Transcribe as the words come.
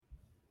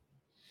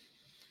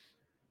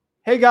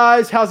Hey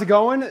guys, how's it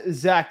going?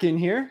 Zach in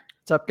here.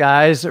 What's up,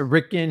 guys?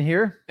 Rick in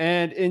here.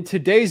 And in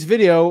today's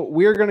video,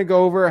 we're going to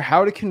go over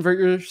how to convert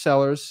your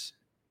sellers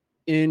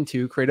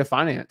into creative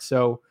finance.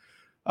 So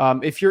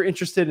if you're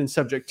interested in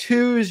subject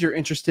twos, you're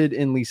interested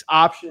in lease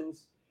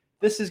options,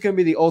 this is going to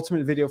be the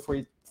ultimate video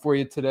for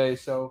you today.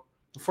 So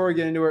before we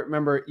get into it,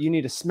 remember, you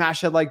need to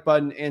smash that like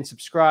button and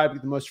subscribe,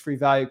 get the most free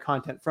value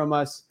content from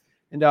us.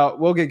 And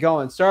we'll get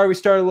going. Sorry, we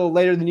started a little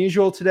later than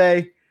usual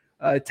today.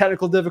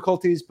 Technical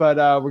difficulties, but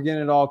we're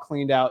getting it all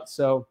cleaned out.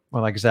 So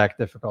more like Zach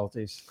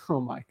difficulties. Oh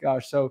my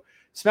gosh. So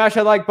smash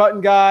that like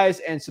button,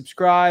 guys, and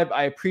subscribe.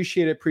 I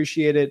appreciate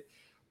it.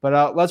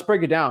 But let's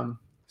break it down.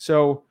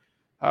 So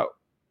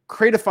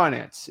creative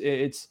finance,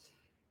 it's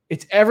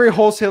every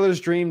wholesaler's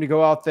dream to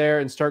go out there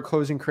and start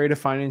closing creative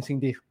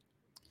financing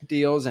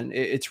deals. And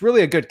it's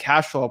really a good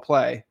cash flow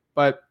play.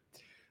 But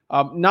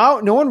now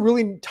no one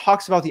really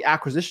talks about the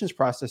acquisitions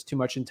process too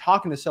much and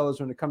talking to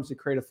sellers when it comes to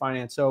creative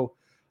finance. So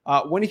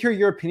I want to hear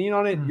your opinion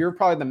on it. You're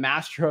probably the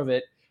master of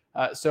it.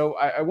 So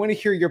I want to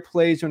hear your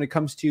plays when it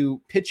comes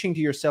to pitching to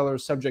your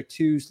sellers, subject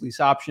twos, lease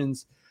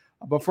options.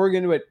 Before we get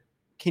into it,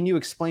 can you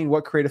explain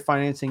what creative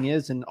financing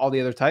is and all the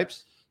other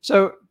types?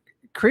 So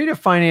creative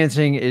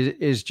financing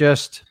is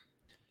just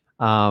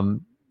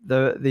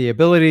the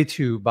ability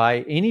to buy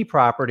any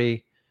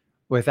property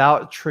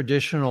without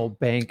traditional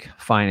bank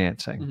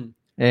financing. Mm-hmm.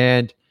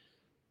 And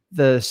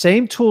the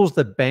same tools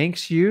that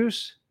banks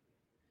use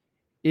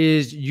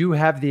is you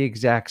have the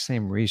exact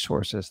same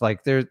resources. Like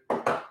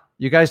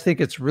you guys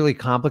think it's really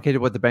complicated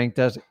what the bank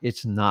does.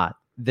 It's not.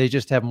 They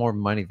just have more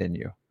money than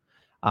you.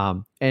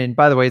 And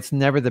by the way, it's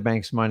never the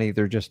bank's money.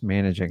 They're just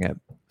managing it.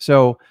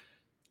 So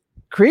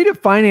creative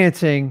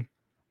financing,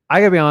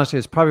 I gotta be honest,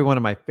 is probably one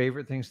of my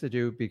favorite things to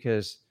do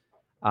because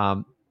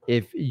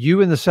if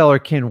you and the seller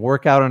can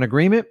work out an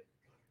agreement,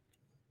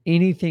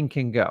 anything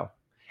can go.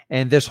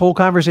 And this whole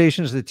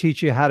conversation is to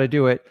teach you how to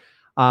do it.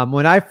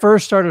 When I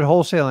first started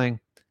wholesaling,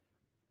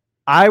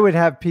 I would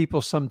have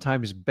people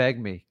sometimes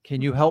beg me,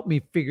 can you help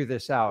me figure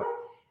this out?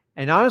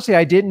 And honestly,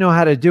 I didn't know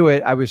how to do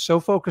it. I was so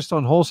focused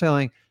on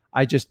wholesaling,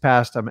 I just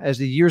passed them. As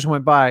the years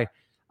went by,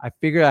 I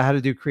figured out how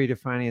to do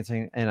creative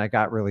financing and I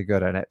got really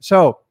good at it.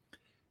 So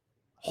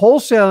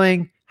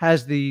wholesaling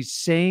has the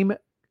same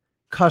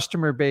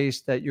customer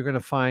base that you're going to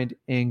find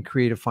in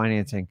creative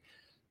financing.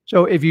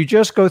 So if you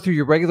just go through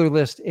your regular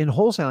list in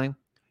wholesaling,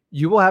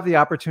 you will have the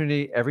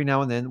opportunity every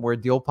now and then where a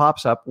deal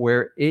pops up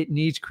where it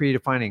needs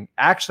creative financing.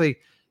 Actually,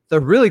 the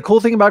really cool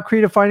thing about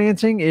creative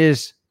financing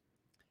is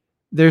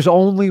there's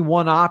only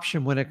one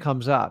option when it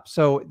comes up.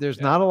 So there's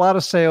not a lot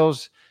of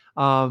sales.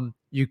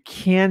 You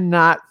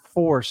cannot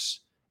force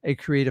a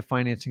creative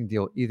financing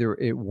deal. Either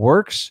it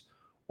works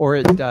or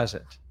it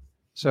doesn't.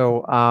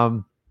 So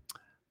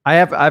I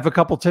have a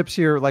couple tips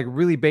here, like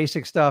really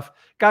basic stuff.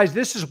 Guys,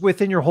 this is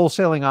within your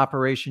wholesaling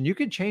operation. You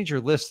can change your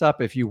list up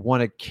if you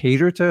want to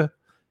cater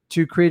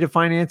to creative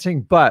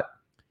financing, but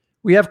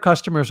we have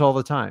customers all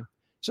the time.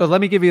 So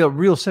let me give you a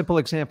real simple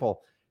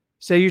example.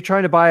 Say you're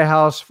trying to buy a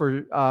house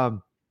for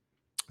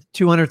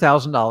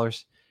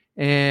 $200,000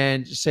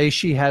 and say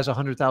she has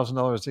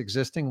 $100,000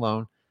 existing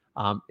loan.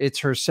 It's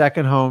her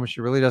second home.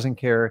 She really doesn't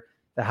care.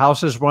 The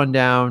house is run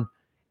down.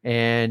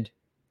 And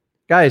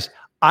guys,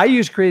 I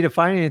use creative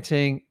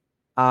financing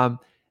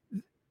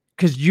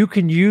because you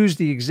can use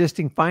the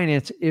existing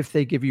finance if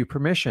they give you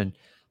permission.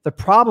 The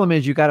problem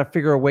is you got to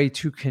figure a way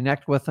to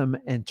connect with them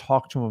and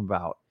talk to them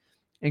about.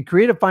 In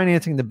creative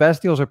financing, the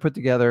best deals are put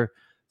together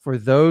for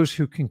those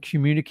who can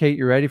communicate,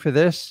 you ready for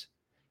this,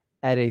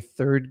 at a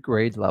third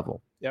grade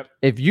level. Yep.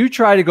 If you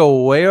try to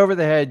go way over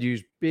the head,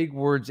 use big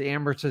words,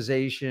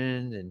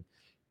 amortization and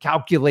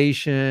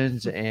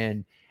calculations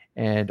and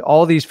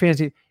all these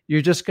fancy,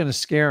 you're just going to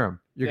scare them.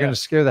 You're going to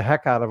scare the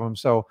heck out of them.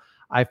 So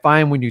I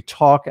find when you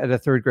talk at a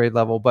third grade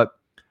level, but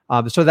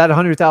so that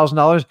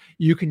 $100,000,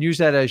 you can use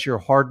that as your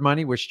hard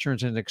money, which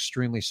turns into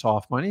extremely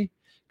soft money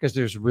because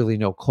there's really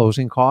no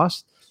closing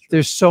costs.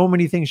 There's so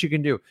many things you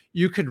can do.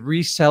 You could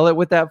resell it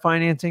with that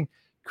financing.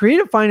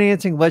 Creative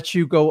financing lets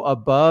you go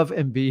above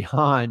and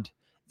beyond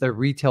the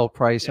retail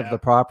price of the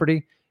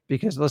property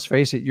because let's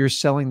face it, you're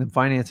selling them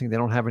financing. They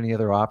don't have any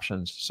other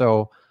options.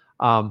 So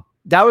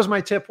that was my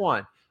tip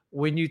one.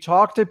 When you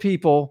talk to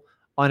people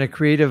on a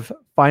creative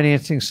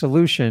financing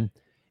solution,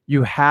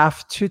 you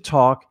have to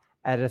talk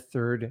at a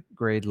third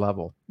grade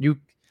level. You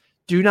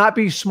do not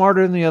be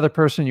smarter than the other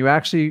person. You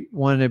actually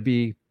want to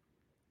be,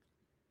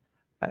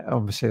 I'm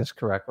going to say this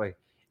correctly.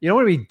 You don't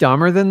want to be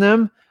dumber than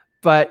them,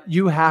 but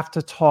you have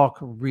to talk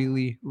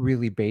really,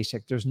 really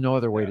basic. There's no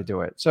other way to do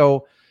it.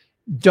 So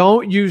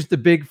don't use the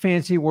big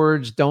fancy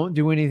words. Don't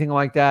do anything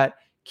like that.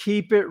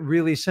 Keep it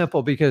really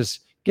simple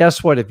because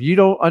guess what? If you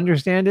don't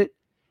understand it,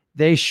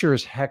 they sure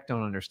as heck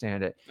don't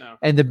understand it. No.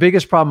 And the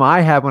biggest problem I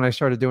had when I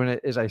started doing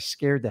it is I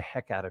scared the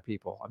heck out of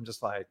people. I'm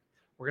just like,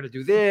 we're going to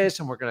do this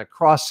and we're going to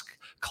cross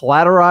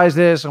collateralize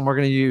this and we're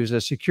going to use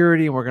a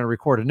security and we're going to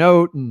record a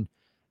note. And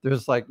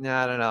there's like, no.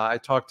 I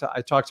talked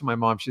to my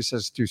mom. She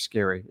says it's too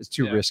scary. It's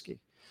too risky.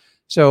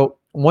 So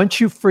once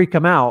you freak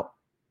them out,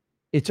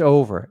 it's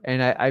over.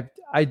 And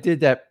I did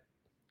that,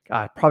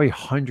 God, probably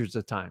hundreds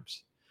of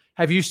times.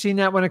 Have you seen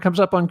that when it comes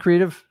up on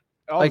creative?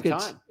 All the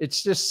time.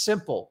 It's just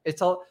simple.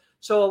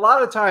 So a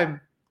lot of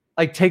time,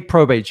 like take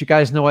probates. You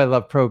guys know I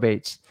love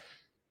probates.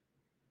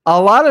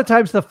 A lot of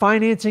times the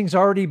financing's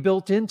already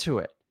built into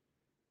it.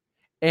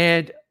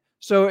 And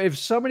so if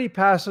somebody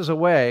passes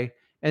away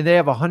and they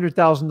have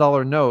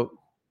 $100,000 note,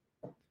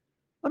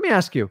 let me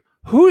ask you,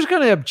 who's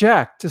going to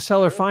object to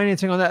seller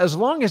financing on that? As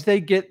long as they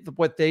get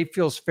what they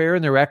feel is fair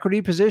in their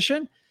equity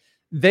position,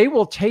 they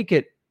will take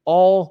it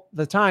all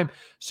the time.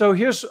 So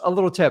here's a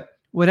little tip.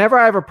 Whenever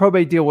I have a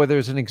probate deal where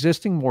there's an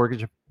existing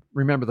mortgage,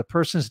 remember the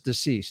person's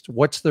deceased.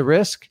 What's the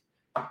risk?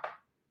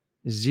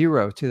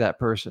 0 to that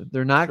person.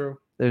 They're not going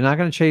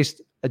to chase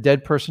a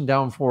dead person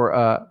down for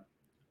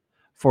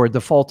a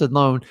defaulted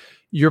loan.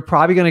 You're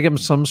probably going to give them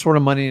some sort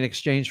of money in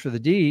exchange for the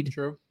deed.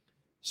 True.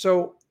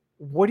 So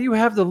what do you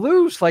have to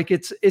lose? Like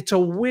it's a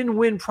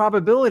win-win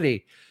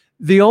probability.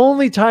 The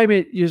only time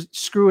you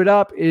screw it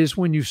up is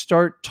when you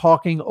start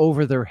talking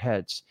over their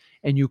heads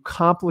and you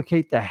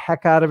complicate the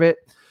heck out of it.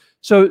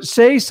 So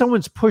say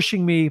someone's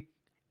pushing me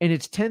and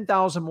it's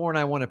 $10,000 more and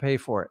I want to pay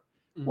for it.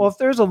 Mm-hmm. Well, if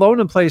there's a loan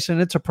in place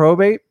and it's a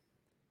probate,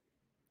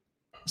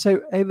 say,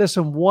 hey,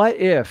 listen, what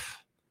if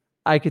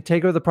I could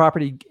take over the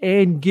property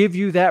and give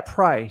you that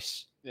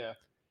price? Yeah.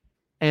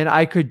 And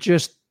I could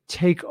just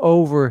take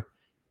over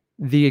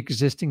the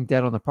existing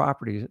debt on the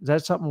property. Does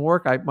that something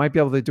work? I might be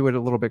able to do it a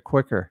little bit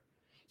quicker.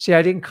 See,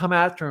 I didn't come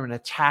after him and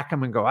attack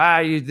him and go,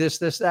 you this,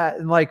 that.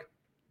 And like,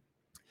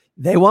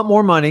 they want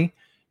more money.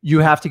 You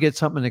have to get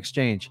something in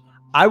exchange.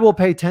 I will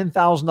pay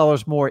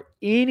 $10,000 more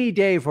any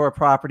day for a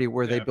property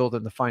where they build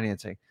in the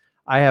financing.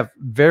 I have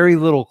very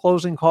little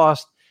closing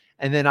cost,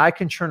 and then I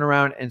can turn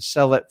around and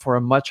sell it for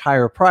a much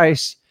higher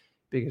price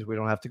because we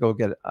don't have to go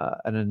get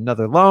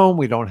another loan.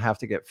 We don't have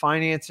to get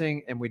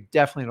financing, and we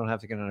definitely don't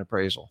have to get an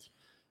appraisal.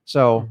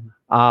 So,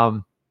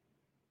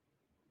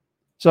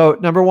 so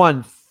number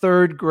one,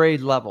 third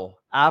grade level,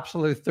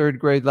 absolute third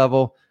grade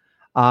level.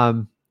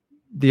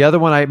 The other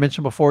one I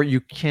mentioned before, you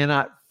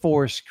cannot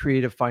force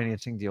creative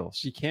financing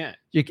deals. You can't.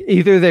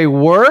 Either they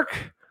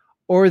work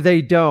or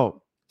they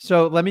don't.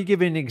 So let me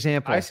give you an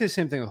example. I say the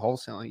same thing with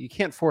wholesaling. You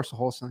can't force a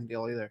wholesaling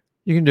deal either.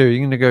 You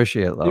can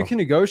negotiate low. You can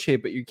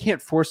negotiate, but you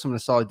can't force them to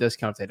sell a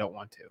discount if they don't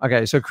want to.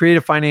 Okay, so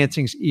creative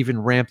financing's even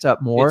ramped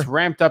up more. It's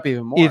ramped up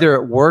even more. Either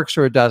it works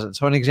or it doesn't.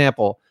 So an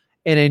example,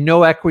 in a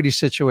no equity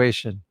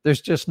situation,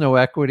 there's just no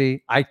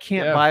equity. I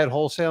can't buy it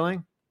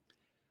wholesaling.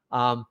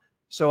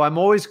 So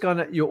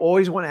you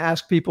always want to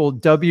ask people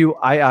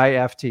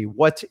WIIFT,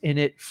 what's in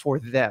it for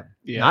them,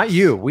 not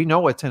you. We know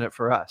what's in it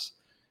for us.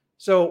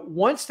 So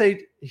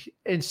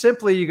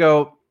simply you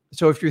go,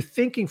 so if you're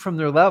thinking from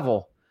their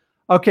level,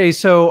 okay,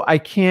 so I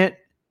can't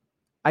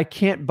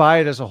buy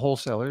it as a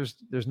wholesaler.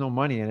 There's no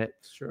money in it.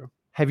 It's true.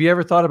 Have you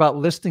ever thought about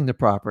listing the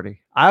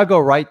property? I'll go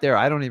right there.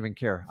 I don't even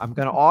care. I'm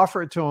going to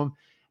offer it to them.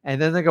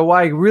 And then they go, well,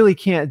 I really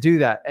can't do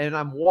that. And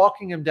I'm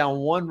walking them down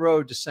one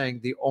road to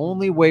saying the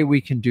only way we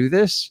can do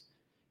this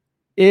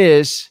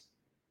is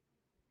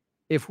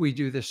if we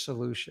do this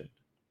solution.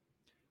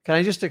 Can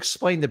I just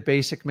explain the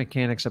basic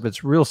mechanics of it?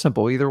 It's real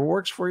simple. Either it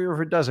works for you or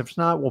if it does. If it's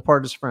not, we'll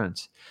part as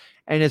friends.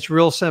 And it's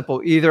real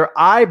simple. Either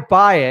I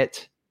buy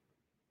it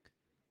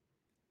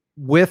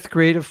with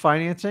creative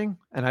financing,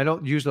 and I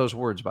don't use those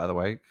words, by the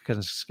way,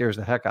 because it scares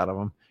the heck out of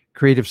them.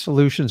 Creative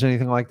solutions,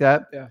 anything like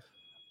that. Yeah.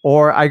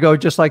 Or I go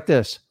just like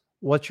this.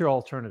 What's your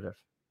alternative?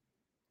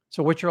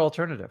 So what's your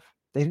alternative?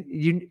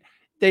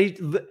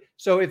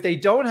 So if they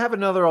don't have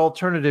another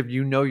alternative,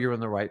 you know you're in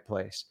the right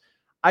place.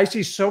 I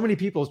see so many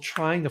people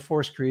trying to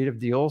force creative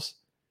deals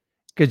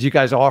because you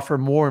guys offer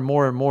more and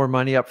more and more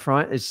money up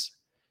front. It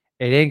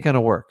ain't going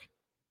to work.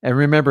 And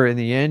remember, in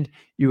the end,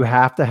 you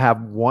have to have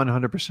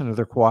 100% of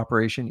their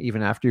cooperation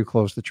even after you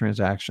close the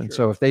transaction. Sure.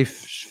 So if they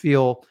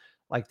feel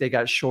like they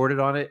got shorted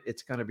on it,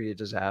 it's going to be a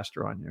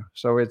disaster on you.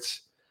 So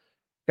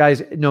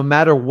guys, no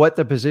matter what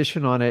the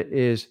position on it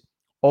is,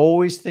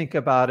 always think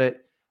about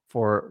it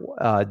for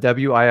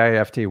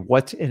WIIFT,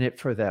 what's in it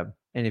for them.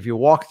 And if you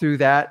walk through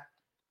that,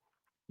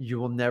 you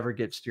will never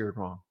get steered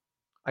wrong.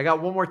 I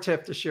got one more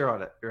tip to share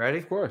on it. You ready?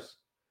 Of course.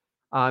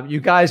 You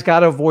guys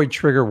got to avoid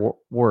trigger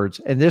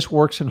words. And this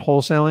works in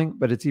wholesaling,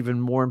 but it's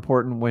even more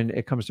important when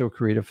it comes to a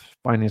creative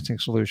financing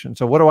solution.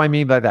 So what do I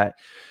mean by that?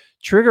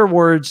 Trigger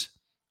words,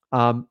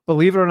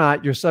 believe it or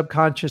not, your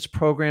subconscious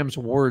programs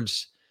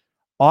words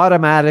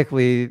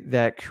automatically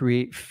that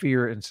create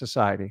fear in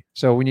society.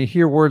 So when you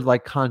hear word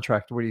like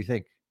contract, what do you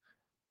think?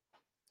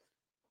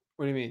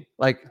 What do you mean?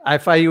 Like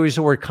if I use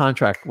the word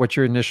contract, what's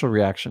your initial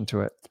reaction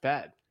to it? It's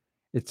bad.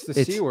 It's the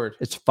C word.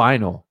 It's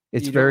final.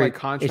 It's very like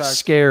contract. It's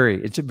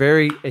scary. It's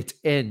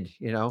end,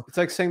 It's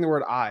like saying the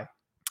word I.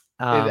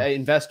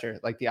 Investor,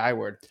 like the I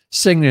word.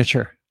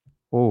 Signature.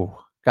 Oh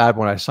God,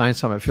 when I sign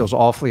something, it feels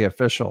awfully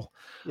official.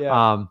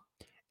 Yeah.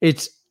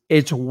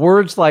 It's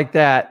words like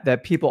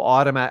that people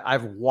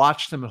I've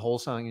watched them in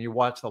wholesaling, and you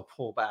watch they'll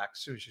pull back as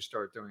soon as you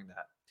start doing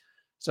that.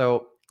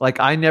 So like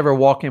I never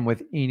walk in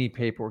with any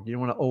paperwork. You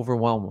don't want to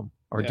overwhelm them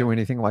or do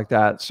anything like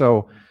that.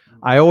 So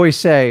I always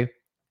say,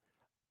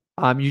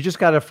 You just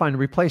got to find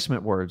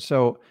replacement words.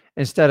 So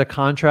instead of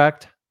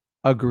contract,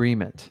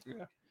 agreement.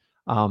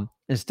 Yeah.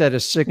 Instead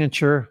of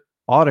signature,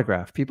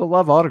 autograph. People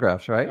love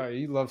autographs, right? Oh,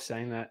 you love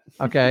saying that.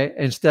 Okay.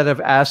 Instead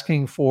of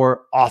asking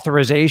for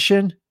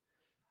authorization,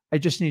 I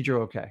just need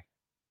your okay.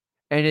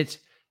 And it's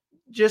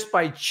just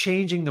by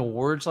changing the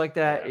words like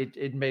that,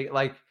 it may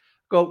like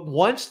go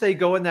once they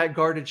go in that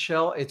guarded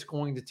shell, it's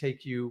going to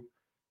take you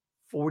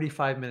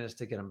 45 minutes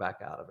to get them back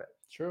out of it.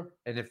 Sure.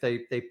 And if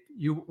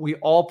we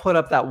all put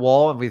up that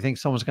wall and we think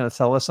someone's going to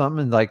sell us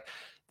something, and like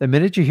the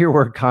minute you hear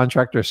word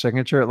contract or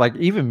signature, like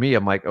even me,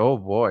 I'm like, oh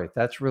boy,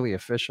 that's really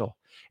official.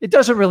 It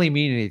doesn't really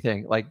mean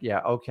anything. Like, yeah,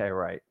 okay,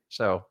 right.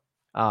 So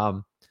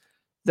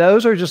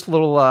those are just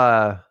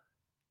little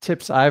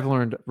tips I've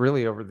learned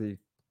really over the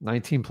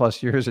 19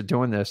 plus years of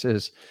doing this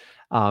is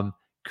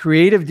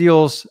creative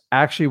deals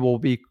actually will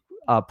be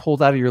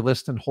pulled out of your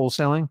list in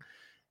wholesaling.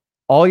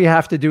 All you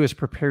have to do is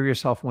prepare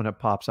yourself when it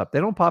pops up. They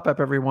don't pop up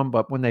everyone,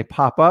 but when they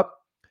pop up,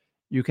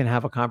 you can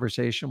have a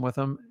conversation with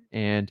them.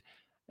 And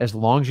as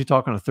long as you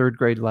talk on a third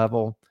grade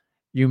level,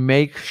 you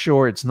make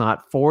sure it's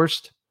not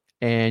forced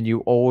and you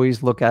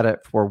always look at it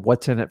for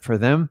what's in it for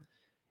them.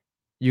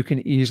 You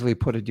can easily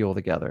put a deal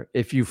together.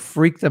 If you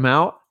freak them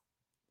out,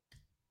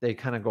 they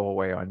kind of go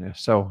away on you.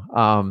 So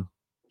I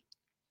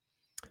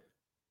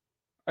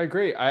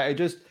agree.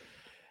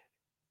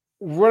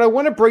 What I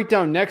want to break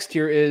down next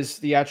here is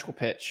the actual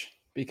pitch,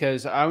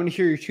 because I want to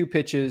hear your 2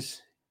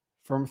 pitches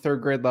from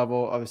third grade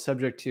level of a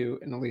subject to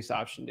an lease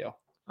option deal.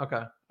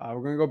 Okay.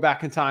 We're going to go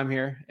back in time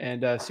here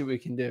and see what we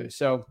can do.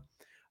 So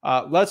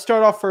let's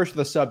start off first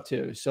with a sub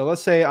 2. So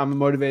let's say I'm a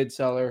motivated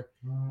seller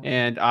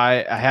and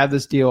I have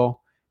this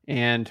deal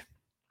and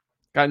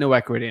got no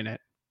equity in it.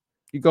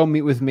 You go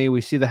meet with me. We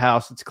see the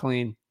house. It's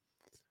clean.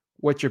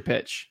 What's your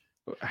pitch?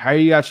 How are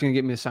you actually going to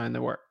get me to sign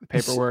the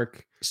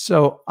paperwork?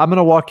 So I'm going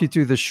to walk you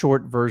through the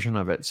short version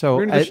of it.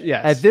 So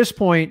at this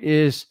point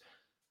is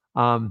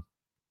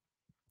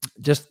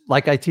just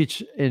like I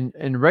teach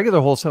in regular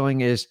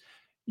wholesaling is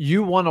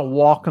you want to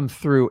walk them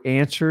through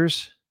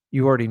answers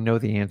you already know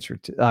the answer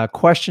to,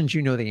 questions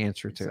you know the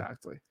answer to.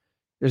 Exactly.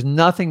 There's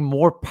nothing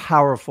more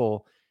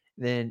powerful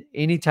than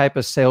any type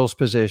of sales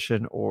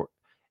position or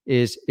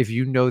is if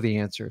you know the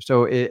answer.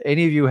 So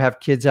any of you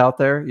have kids out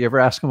there, you ever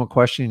ask them a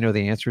question you know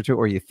the answer to,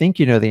 or you think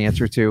you know the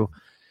answer to,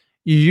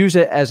 you use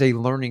it as a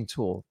learning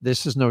tool.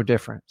 This is no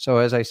different. So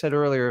as I said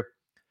earlier,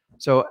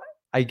 so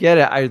I get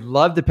it. I'd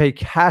love to pay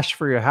cash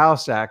for your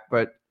house, Zach,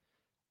 but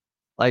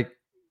like,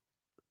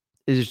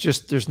 it's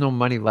just, there's no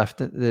money left.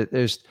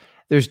 There's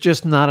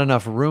just not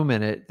enough room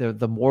in it.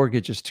 The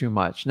mortgage is too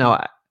much.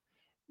 Now,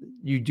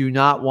 you do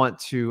not want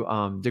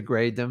to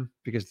degrade them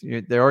because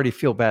they already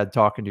feel bad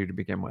talking to you to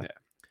begin with. Yeah.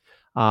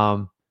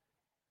 I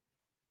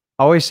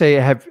always say,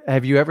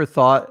 have you ever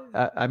thought,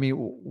 I mean,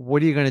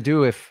 what are you going to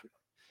do if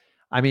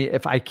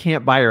I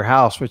can't buy your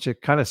house, which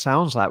it kind of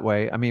sounds that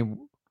way. I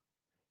mean,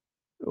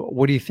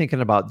 what are you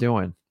thinking about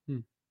doing?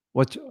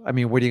 What are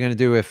you going to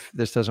do if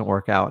this doesn't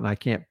work out and I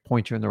can't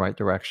point you in the right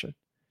direction?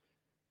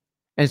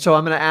 And so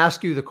I'm going to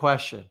ask you the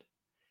question.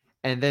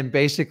 And then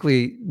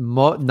basically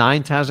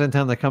 9 times out of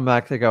 10, they come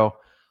back, they go,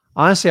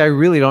 honestly, I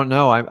really don't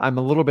know. I'm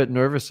a little bit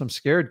nervous. I'm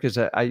scared because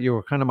you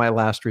were kind of my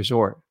last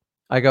resort.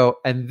 I go,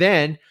 and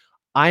then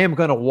I am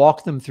going to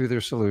walk them through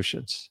their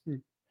solutions.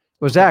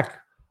 Well, Zach,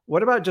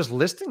 what about just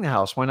listing the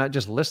house? Why not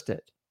just list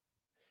it?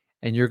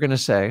 And you're going to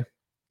say,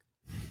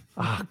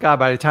 oh, God,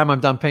 by the time I'm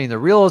done paying the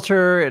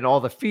realtor and all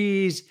the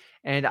fees,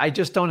 and I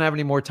just don't have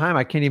any more time,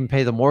 I can't even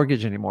pay the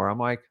mortgage anymore. I'm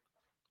like,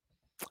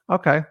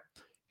 okay,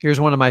 here's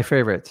one of my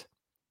favorites.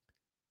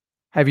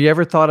 Have you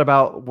ever thought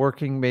about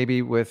working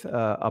maybe with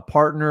a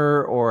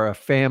partner or a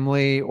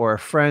family or a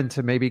friend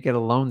to maybe get a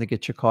loan to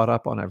get you caught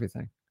up on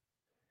everything?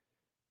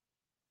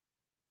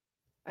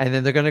 And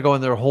then they're going to go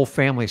in their whole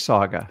family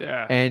saga.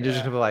 Yeah, and they're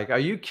just going to be like, are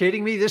you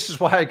kidding me? This is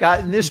why I got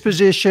in this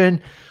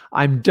position.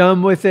 I'm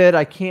done with it.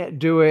 I can't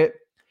do it.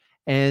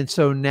 And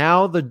so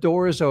now the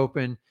door is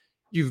open.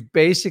 You've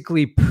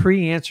basically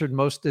pre-answered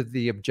most of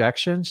the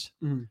objections.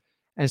 Mm.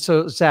 And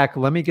so, Zach,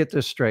 let me get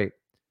this straight.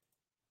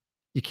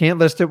 You can't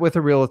list it with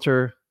a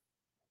realtor.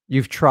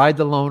 You've tried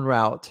the loan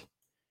route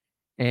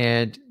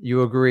and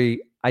you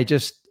agree, I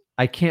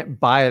can't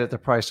buy it at the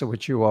price of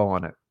what you owe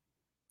on it.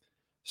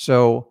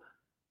 So,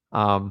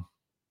 I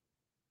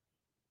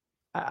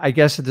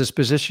guess at this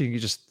position, you're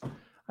just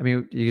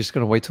going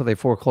to wait till they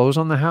foreclose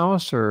on the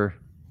house, or?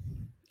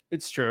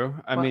 It's true.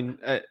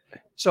 Guys,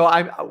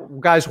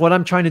 what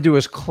I'm trying to do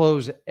is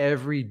close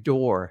every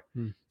door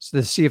so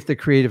to see if the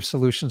creative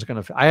solution is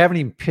going to. I haven't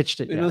even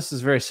pitched it yet. This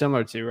is very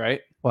similar to, right?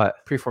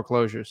 What?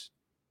 Pre-foreclosures.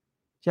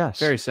 Yes.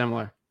 Very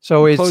similar.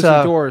 So it's close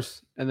the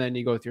doors and then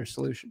you go with your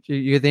solution.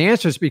 You get the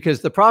answers,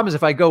 because the problem is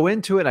if I go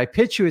into it, I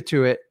pitch you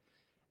to it,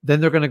 then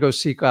they're going to go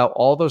seek out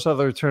all those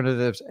other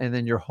alternatives, and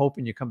then you're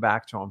hoping you come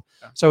back to them.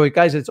 Yeah. So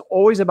guys, it's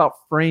always about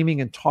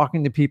framing and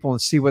talking to people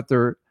and see what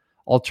their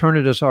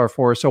alternatives are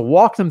for. So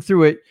walk them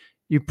through it.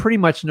 You pretty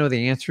much know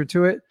the answer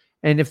to it.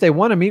 And if they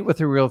want to meet with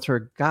a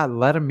realtor, God,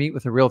 let them meet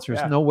with a realtor.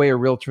 There's no way a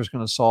realtor is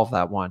going to solve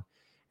that one.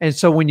 And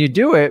so when you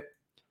do it,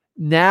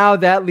 Now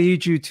that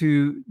leads you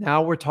to,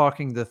 now we're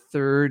talking the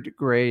third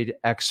grade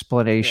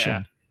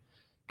explanation.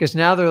 Because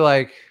now they're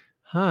like,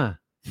 huh.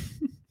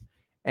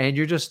 And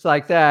you're just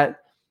like that.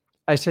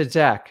 I said,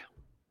 Zach,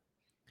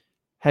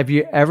 have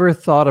you ever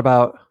thought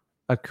about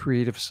a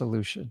creative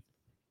solution?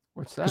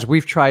 What's that? Because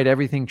we've tried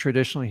everything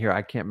traditionally here.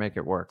 I can't make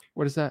it work.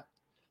 What is that?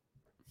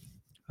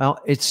 Well,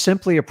 it's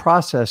simply a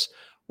process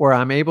where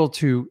I'm able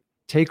to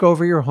take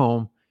over your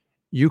home.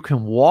 You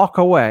can walk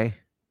away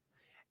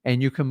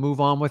and you can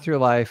move on with your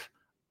life.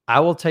 I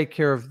will take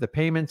care of the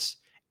payments,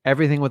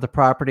 everything with the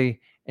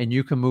property, and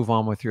you can move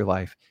on with your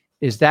life.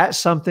 Is that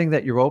something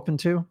that you're open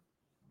to?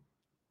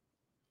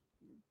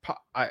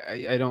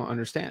 I don't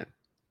understand.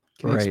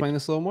 Can you explain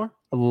this a little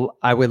more?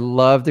 I would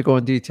love to go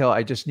in detail.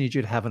 I just need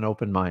you to have an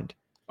open mind.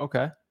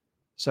 Okay.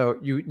 So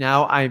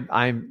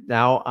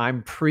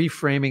I'm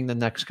pre-framing the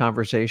next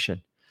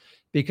conversation,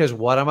 because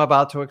what I'm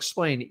about to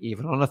explain,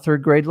 even on a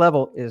third grade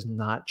level, is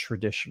not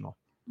traditional.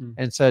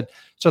 And said,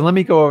 so let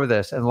me go over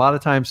this. And a lot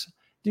of times,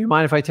 do you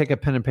mind if I take a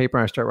pen and paper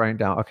and I start writing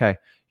down? Okay,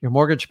 your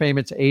mortgage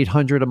payment's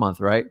 $800 a month,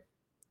 right?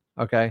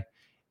 Okay,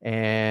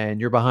 and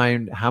you're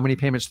behind how many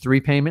payments?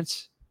 3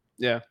 payments.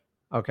 Yeah.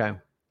 Okay,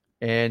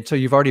 and so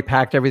you've already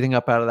packed everything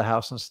up out of the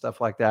house and stuff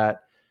like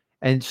that.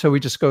 And so we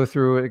just go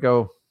through it and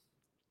go,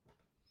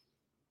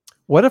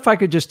 what if I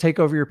could just take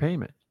over your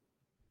payment?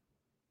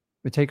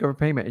 We take over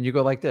payment, and you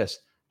go like this.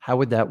 How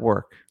would that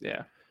work?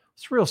 Yeah.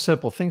 It's real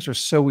simple. Things are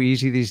so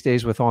easy these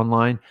days with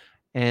online,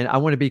 and I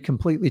want to be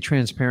completely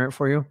transparent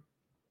for you.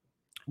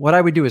 What I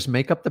would do is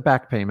make up the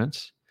back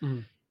payments.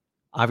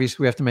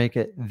 Obviously, we have to make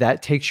it.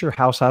 That takes your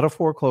house out of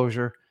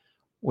foreclosure,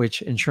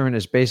 which insurance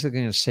is basically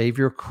going to save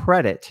your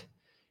credit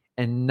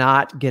and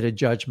not get a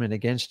judgment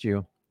against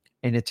you.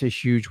 And it's a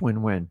huge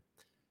win-win.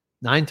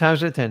 9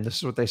 times out of 10, this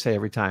is what they say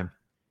every time.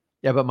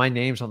 Yeah, but my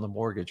name's on the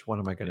mortgage. What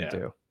am I going to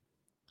do?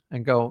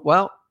 And go,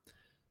 well,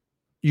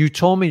 you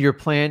told me your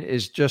plan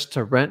is just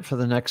to rent for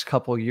the next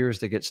couple of years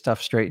to get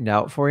stuff straightened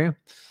out for you.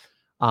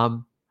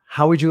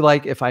 How would you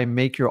like if I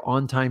make your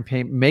on-time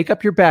payment, make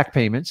up your back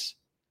payments,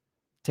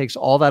 takes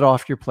all that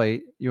off your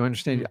plate? You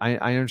understand?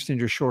 I understand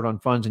you're short on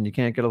funds and you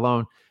can't get a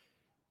loan.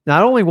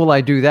 Not only will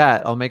I do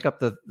that, I'll make up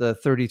the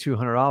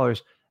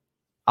 $3,200.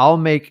 I'll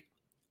make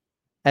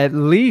at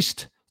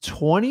least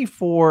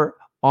 24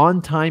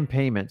 on-time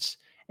payments,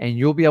 and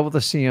you'll be able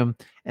to see them,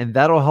 and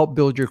that'll help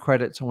build your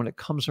credit. So when it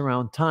comes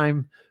around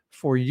time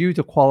for you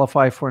to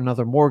qualify for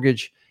another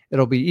mortgage,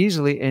 it'll be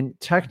easily, and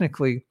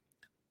technically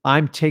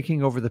I'm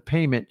taking over the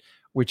payment,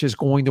 which is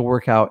going to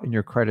work out in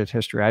your credit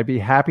history. I'd be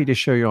happy to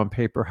show you on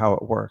paper how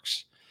it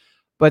works.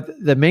 But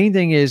the main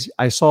thing is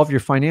I solve your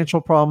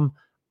financial problem,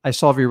 I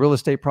solve your real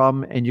estate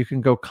problem, and you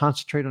can go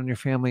concentrate on your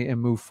family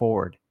and move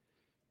forward.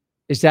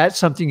 Is that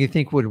something you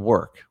think would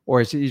work?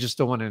 Or is it you just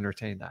don't want to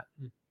entertain that?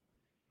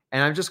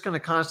 And I'm just going to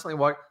constantly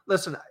walk.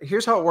 Listen,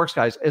 here's how it works,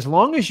 guys. As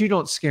long as you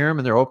don't scare them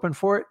and they're open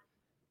for it,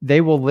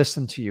 they will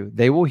listen to you.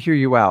 They will hear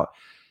you out.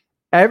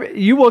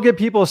 You will get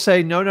people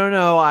say,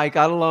 no, I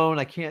got a loan.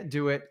 I can't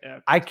do it. Yeah.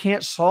 I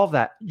can't solve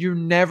that. You're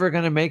never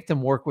going to make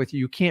them work with you.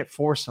 You can't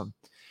force them.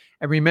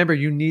 And remember,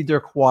 you need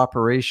their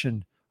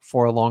cooperation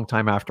for a long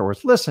time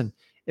afterwards. Listen,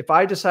 if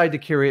I decide to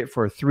carry it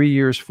for 3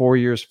 years, 4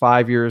 years,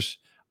 5 years,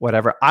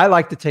 whatever, I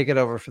like to take it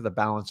over for the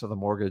balance of the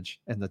mortgage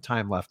and the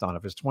time left on it.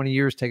 If it's 20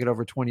 years, take it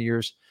over 20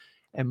 years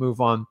and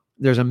move on.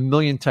 There's a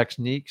million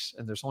techniques,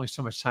 and there's only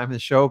so much time in the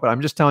show, but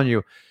I'm just telling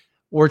you,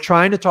 we're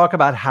trying to talk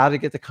about how to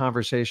get the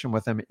conversation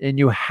with them, and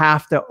you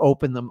have to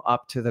open them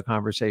up to the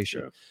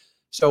conversation. Yeah.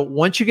 So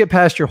once you get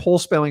past your whole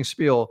spelling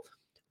spiel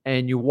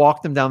and you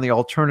walk them down the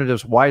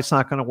alternatives, why it's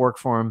not going to work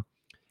for them,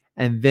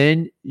 and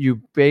then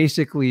you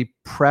basically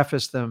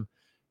preface them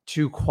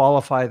to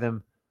qualify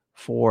them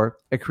for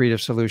a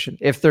creative solution.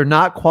 If they're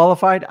not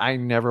qualified, I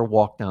never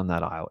walk down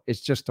that aisle.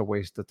 It's just a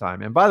waste of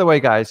time. And by the way,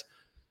 guys,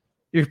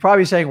 you're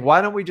probably saying,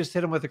 why don't we just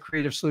hit them with a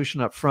creative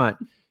solution up front?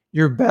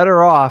 You're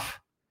better off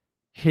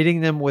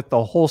hitting them with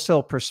the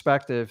wholesale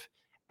perspective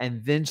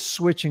and then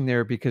switching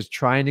there, because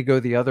trying to go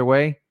the other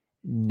way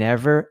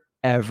never,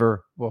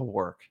 ever will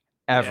work.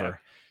 Ever. Yeah.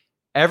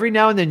 Every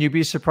now and then you'd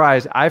be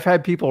surprised. I've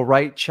had people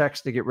write checks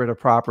to get rid of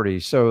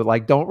property. So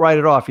don't write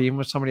it off, even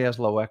when somebody has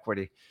low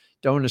equity.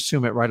 Don't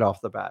assume it right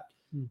off the bat.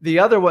 The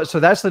other one, so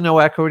that's the no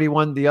equity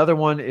one. The other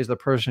one is the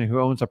person who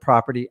owns a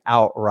property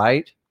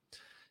outright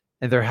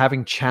and they're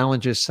having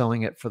challenges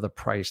selling it for the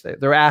price.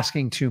 They're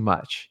asking too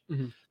much.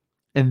 Mm-hmm.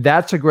 And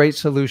that's a great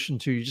solution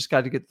too. You just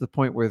got to get to the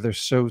point where they're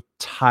so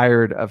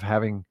tired of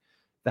having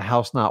the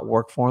house not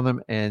work for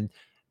them. And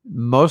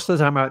most of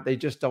the time they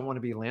just don't want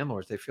to be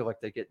landlords. They feel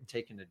like they're getting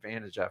taken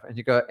advantage of. And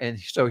you go, and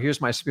so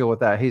here's my spiel with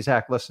that. Hey,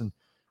 Zach, listen,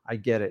 I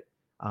get it.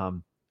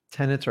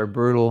 Tenants are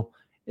brutal.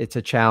 It's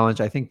a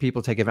challenge. I think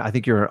people take it. I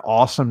think you're an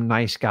awesome,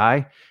 nice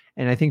guy.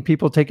 And I think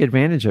people take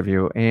advantage of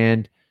you,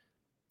 and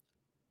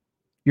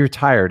you're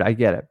tired. I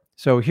get it.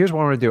 So here's what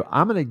I'm going to do.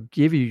 I'm going to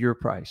give you your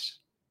price.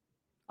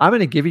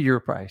 And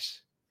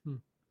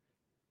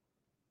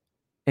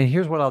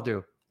here's what I'll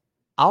do.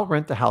 I'll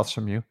rent the house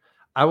from you.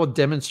 I will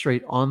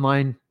demonstrate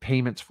online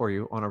payments for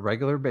you on a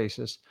regular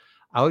basis.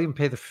 I'll even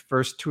pay the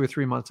first 2 or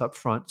 3 months up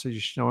front, so you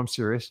should know I'm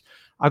serious.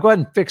 I'll go ahead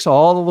and fix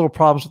all the little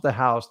problems with the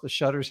house, the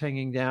shutters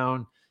hanging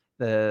down,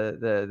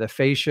 the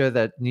fascia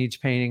that needs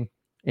painting,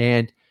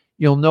 and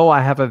you'll know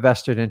I have a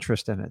vested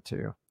interest in it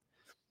too.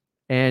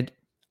 And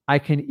I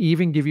can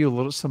even give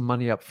you some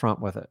money up front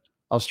with it.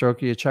 I'll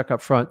stroke you a check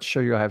up front to show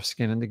you I have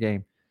skin in the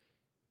game.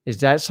 Is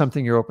that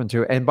something you're open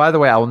to? And by the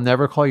way, I will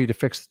never call you to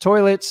fix the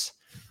toilets.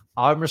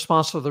 I'm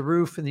responsible for the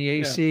roof and the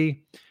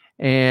AC. Yeah.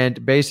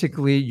 And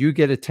basically, you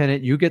get a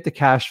tenant, you get the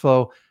cash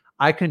flow.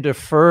 I can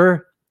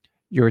defer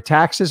your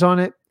taxes on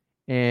it.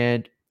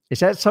 And is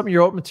that something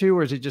you're open to,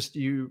 or is it just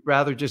you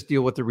rather just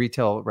deal with the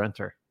retail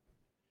renter?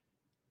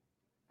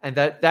 And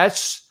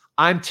that's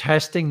I'm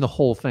testing the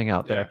whole thing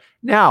out there.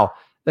 Now,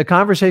 the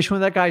conversation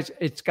with that guy,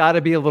 it's got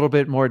to be a little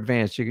bit more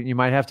advanced. You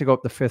might have to go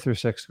up to 5th or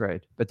 6th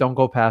grade, but don't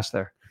go past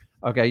there.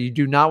 Okay, you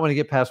do not want to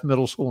get past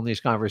middle school in these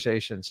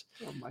conversations.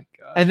 Oh my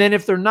God! And then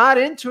if they're not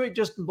into it,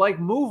 just like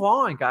move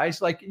on,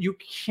 guys. Like you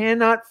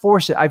cannot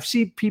force it. I've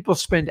seen people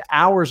spend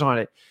hours on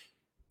it.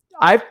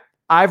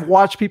 I've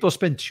watched people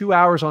spend 2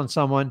 hours on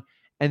someone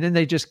and then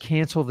they just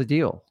cancel the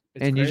deal,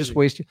 and crazy. You just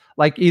waste.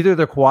 Like either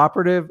they're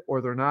cooperative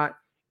or they're not.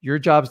 Your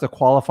job's to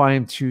qualify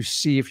them to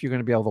see if you're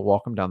going to be able to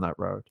walk them down that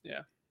road.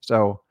 Yeah.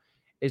 So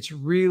it's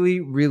really,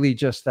 really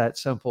just that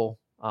simple.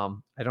 I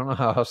don't know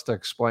how else to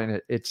explain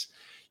it.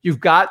 You've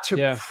got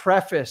to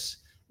preface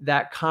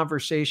that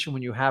conversation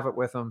when you have it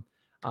with them.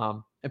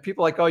 And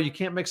people are like, oh, you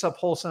can't mix up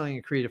wholesaling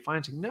and creative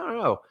financing.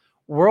 No.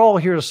 We're all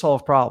here to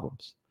solve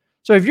problems.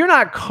 So if you're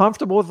not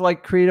comfortable with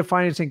like creative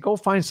financing, go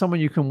find someone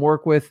you can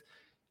work with.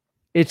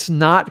 It's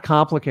not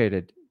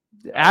complicated.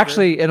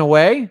 Actually, in a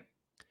way,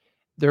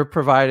 they're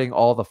providing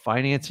all the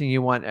financing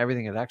you want,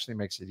 everything. It actually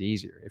makes it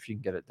easier if you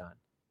can get it done.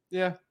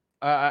 Yeah.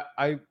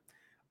 I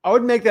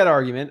would make that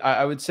argument.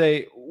 I would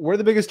say we're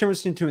the biggest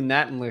difference between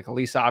that and like a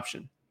lease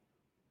option.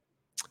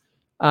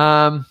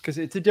 Because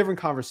it's a different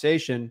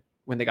conversation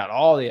when they got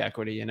all the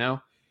equity,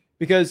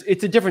 because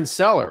it's a different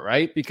seller,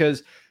 right?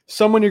 Because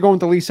someone you're going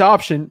to lease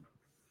option,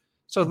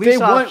 so they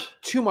want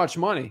too much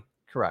money.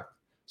 Correct.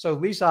 So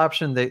lease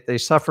option, they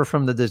suffer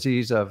from the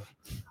disease of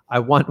I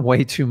want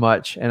way too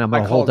much and I'm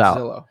going to hold out.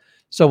 Zillow.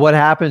 So what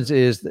happens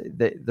is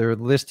their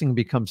listing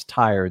becomes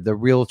tired. The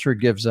realtor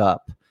gives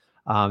up.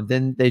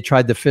 Then they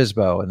tried the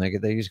FSBO and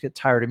they just get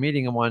tired of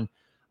meeting one.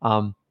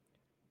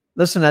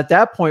 Listen, at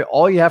that point,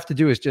 all you have to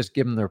do is just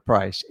give them their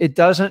price. It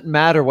doesn't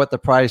matter what the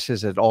price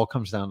is. It all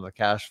comes down to the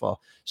cash flow.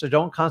 So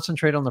don't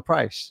concentrate on the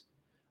price.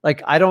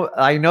 Like I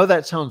know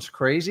that sounds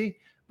crazy,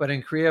 but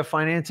in creative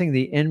financing,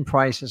 the end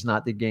price is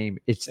not the game.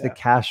 It's the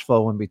cash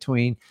flow in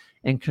between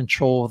and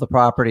control of the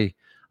property.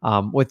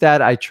 With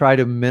that, I try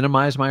to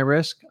minimize my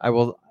risk.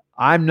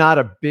 I'm not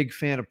a big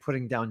fan of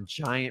putting down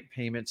giant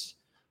payments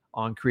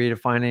on creative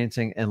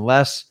financing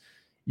unless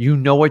you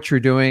know what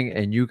you're doing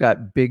and you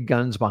got big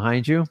guns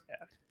behind you. Yeah.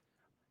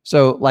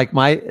 So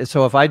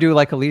if I do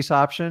like a lease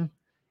option,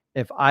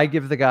 if I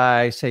give the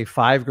guy say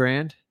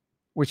 $5,000,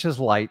 which is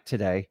light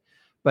today,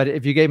 but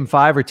if you gave him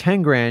 $5,000 or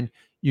 $10,000,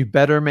 you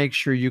better make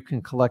sure you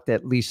can collect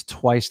at least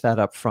twice that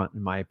up front,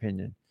 in my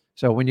opinion.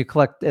 So when you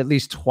collect at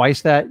least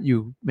twice that,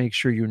 you make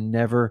sure you're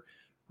never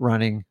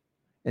running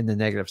in the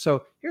negative.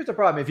 So here's the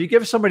problem. If you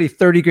give somebody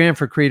 $30,000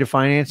 for creative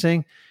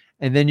financing,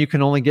 and then you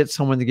can only get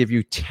someone to give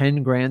you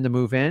 $10,000 to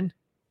move in,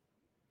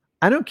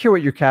 I don't care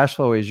what your cash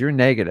flow is. You're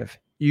negative.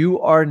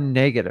 You are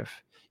negative.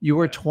 You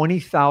are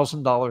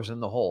 $20,000 in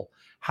the hole.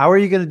 How are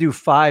you going to do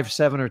 5,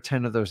 7, or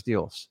 10 of those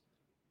deals?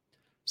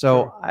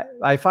 So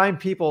I find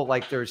people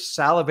like they're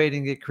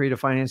salivating to get creative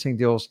financing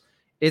deals.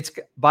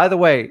 By the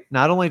way,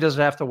 not only does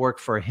it have to work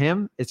for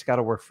him, it's got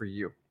to work for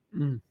you.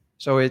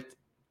 So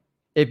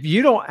if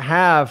you don't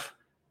have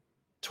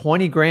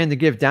 $20,000 to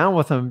give down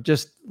with them,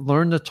 just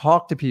learn to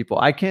talk to people.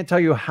 I can't tell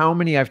you how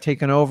many I've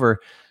taken over.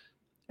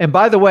 And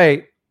by the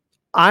way,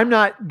 I'm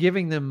not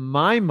giving them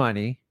my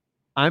money.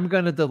 I'm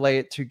going to delay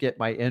it to get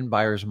my end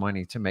buyer's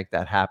money to make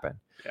that happen.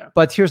 Yeah.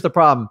 But here's the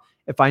problem.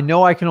 If I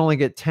know I can only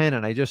get 10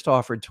 and I just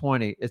offered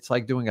 20, it's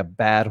like doing a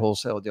bad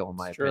wholesale deal in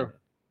my opinion.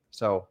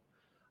 So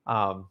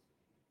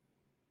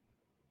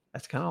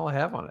that's kind of all I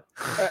have on it.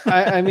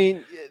 I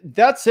mean,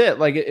 that's it.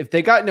 Like if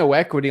they got no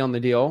equity on the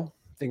deal,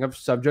 think of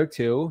subject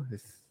to.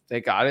 If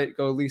they got it,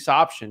 go lease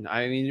option.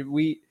 I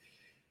mean,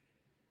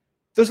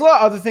 there's a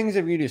lot of other things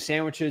that we can do.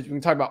 Sandwiches. We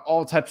can talk about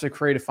all types of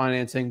creative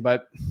financing,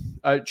 but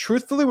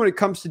truthfully, when it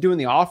comes to doing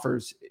the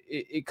offers,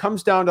 it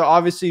comes down to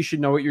obviously you should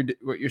know what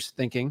you're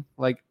thinking.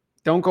 Like,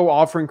 don't go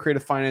offering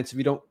creative finance if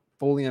you don't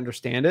fully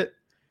understand it.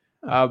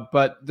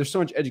 But there's so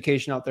much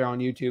education out there on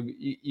YouTube.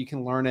 You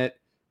can learn it,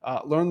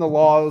 learn the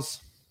laws.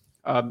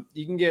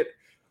 You can get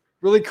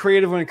really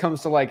creative when it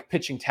comes to like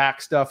pitching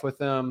tax stuff with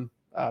them.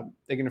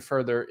 They can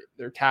defer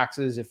their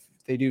taxes if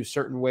they do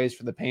certain ways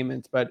for the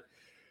payments, but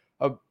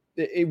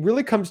it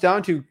really comes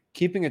down to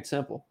keeping it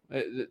simple.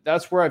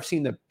 That's where I've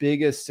seen the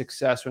biggest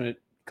success when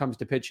it comes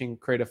to pitching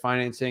creative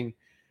financing.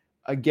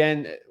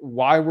 Again,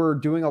 why we're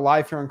doing a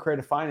live here on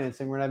creative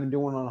financing, we're not even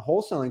doing one on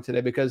wholesaling today,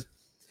 because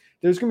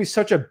there's going to be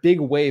such a big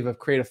wave of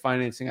creative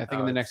financing, I think,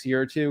 in the next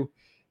year or two.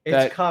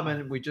 It's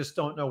coming. We just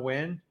don't know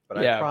when.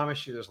 but I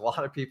promise you, there's a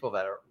lot of people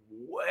that are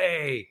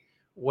way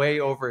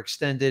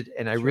overextended,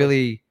 and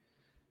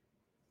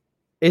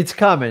it's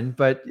coming,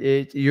 but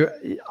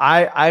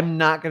I'm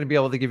not going to be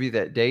able to give you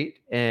that date,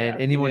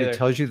 and anyone who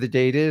tells you the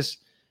date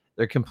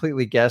they're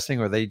completely guessing,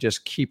 or they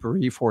just keep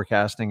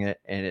reforecasting it,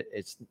 and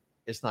it's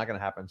not going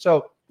to happen.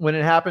 So when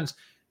it happens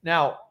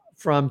now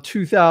from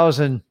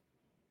 2000,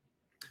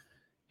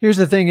 here's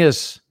the thing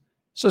is,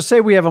 so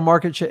say we have a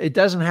market share. It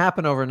doesn't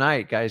happen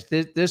overnight, guys.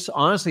 This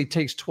honestly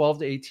takes 12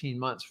 to 18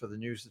 months for the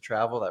news to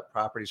travel that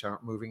properties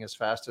aren't moving as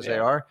fast as they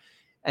are.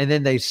 And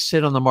then they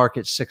sit on the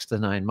market 6 to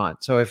 9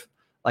 months. So if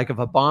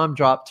a bomb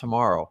dropped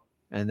tomorrow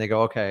and they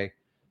go, okay,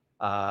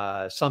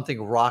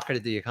 something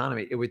rocketed the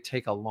economy, it would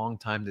take a long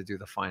time to do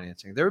the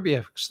financing. There would be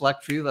a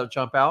select few that'll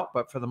jump out,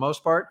 but for the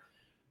most part,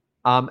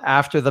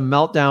 after the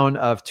meltdown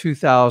of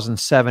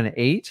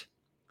 2007-8,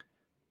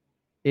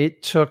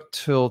 it took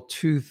till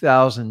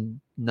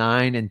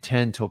 2009 and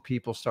 10 till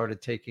people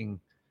started taking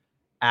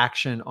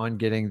action on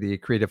getting the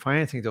creative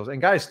financing deals. And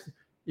guys,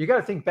 you got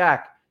to think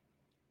back.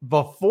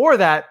 Before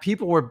that,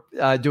 people were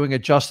doing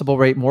adjustable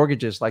rate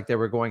mortgages like they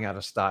were going out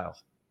of style.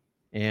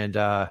 And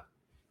I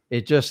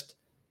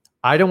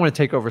don't want to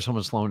take over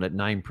someone's loan at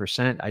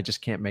 9%. I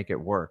just can't make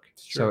it work.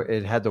 So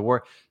it had to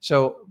work.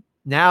 So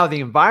now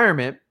the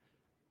environment,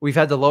 we've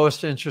had the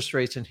lowest interest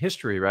rates in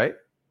history, right?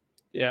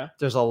 Yeah.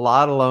 There's a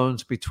lot of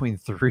loans between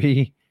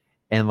 3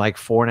 and like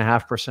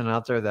 4.5%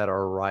 out there that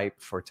are ripe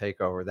for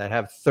takeover, that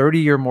have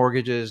 30-year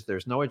mortgages.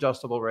 There's no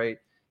adjustable rate.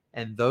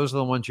 And those are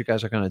the ones you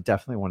guys are going to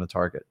definitely want to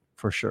target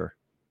for sure.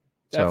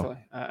 Definitely.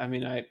 So, I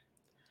mean, I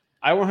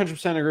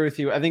 100% agree with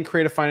you. I think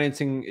creative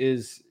financing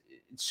is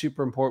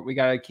super important. We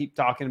got to keep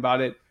talking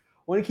about it.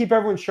 I want to keep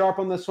everyone sharp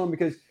on this one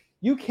because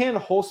you can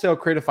wholesale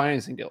creative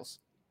financing deals.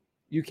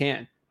 You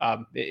can.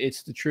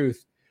 It's the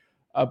truth.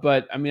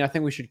 But I mean, I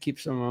think we should keep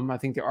some of them. I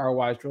think the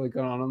ROI is really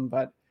good on them.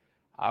 But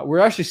we're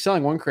actually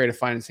selling one creative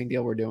financing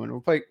deal we're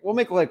doing. We'll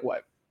make like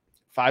what?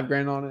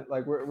 $5,000 on it.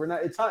 Like we're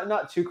not, it's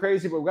not too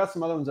crazy, but we've got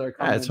some other ones that are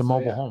coming. Yeah, it's a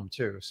mobile home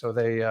too. So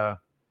they,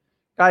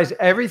 guys,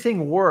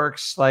 everything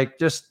works. Like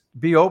just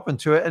be open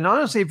to it. And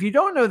honestly, if you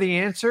don't know the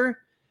answer,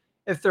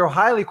 if they're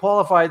highly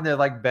qualified and they're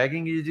like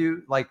begging you to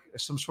do like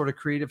some sort of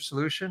creative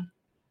solution,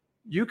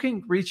 you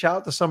can reach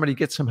out to somebody,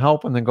 get some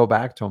help, and then go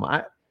back to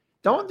them.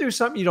 Don't do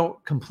something you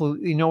don't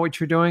completely know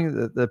what you're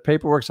doing. The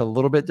paperwork's a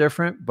little bit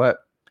different, but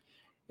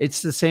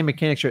it's the same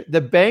mechanics.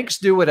 The banks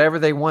do whatever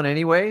they want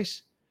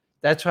anyways.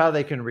 That's how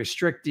they can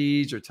restrict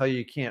deeds or tell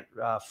you can't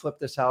flip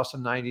this house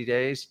in 90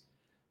 days.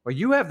 Well,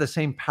 you have the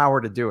same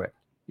power to do it.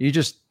 You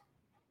just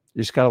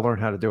got to learn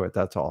how to do it.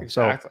 That's all.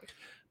 Exactly. So,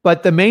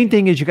 but the main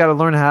thing is you got to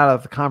learn how to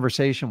have a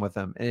conversation with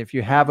them. And if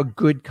you have a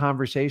good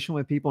conversation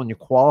with people and you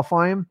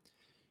qualify them,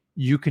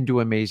 you can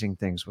do amazing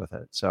things with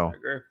it. So, I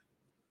agree.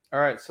 All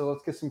right. So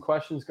let's get some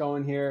questions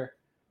going here.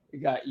 We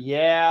got,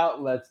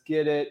 let's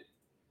get it.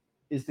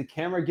 Is the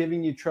camera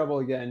giving you trouble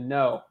again?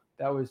 No.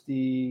 That was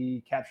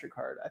the capture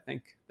card. I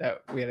think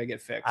that we had to get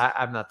fixed.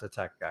 I'm not the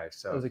tech guy,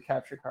 so it was a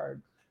capture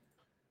card.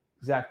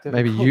 Exact.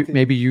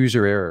 Maybe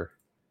user error.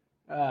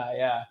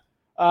 Yeah.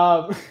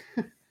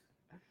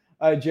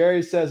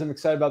 Jerry says, I'm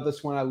excited about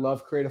this one. I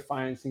love creative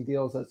financing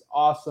deals. That's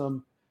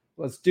awesome.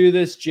 Let's do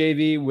this.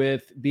 JV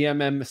with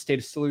BMM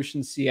Estate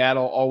Solutions,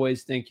 Seattle.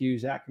 Always thank you,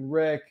 Zach and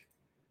Rick.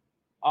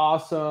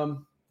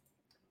 Awesome.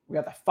 We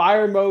got the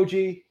fire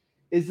emoji.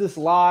 Is this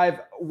live?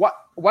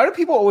 Why do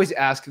people always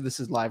ask if this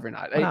is live or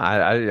not?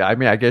 I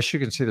mean, I guess you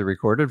can see the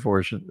recorded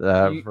version.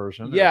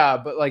 Yeah,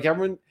 but like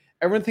everyone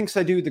thinks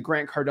I do the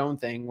Grant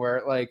Cardone thing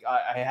where like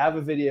I have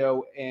a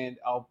video and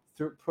I'll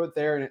put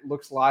there and it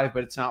looks live,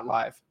 but it's not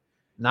live.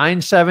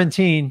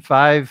 9:17,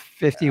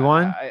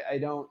 5:51. I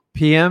don't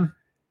p.m.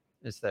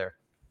 It's there.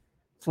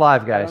 It's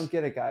live, guys. I don't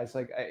get it, guys.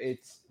 Like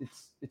it's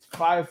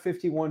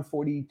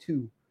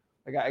 5:51:42.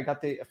 Like I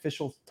got the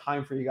official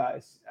time for you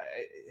guys.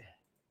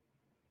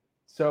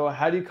 So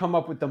how do you come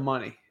up with the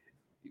money?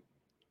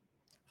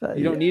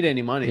 You don't need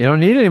any money. You don't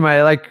need any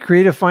money. Like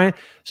creative finance.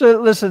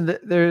 So listen,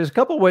 there's a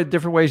couple of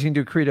different ways you can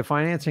do creative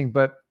financing,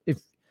 but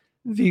if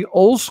the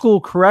old school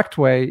correct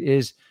way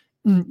is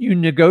you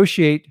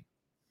negotiate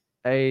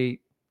a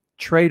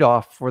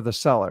trade-off for the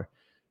seller.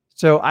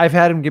 So I've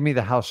had him give me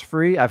the house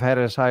free. I've had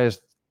it as high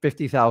as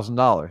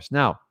 $50,000.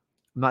 Now,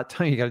 I'm not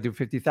telling you got to do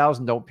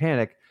 50,000. Don't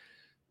panic.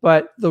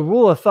 But the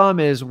rule of thumb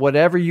is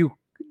whatever you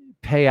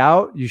pay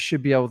out, you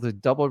should be able to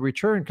double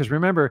return. Because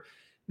remember,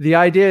 the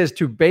idea is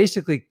to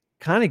basically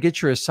kind of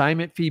get your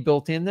assignment fee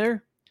built in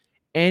there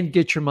and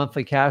get your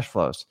monthly cash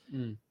flows.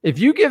 If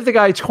you give the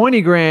guy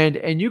 20 grand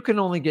and you can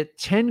only get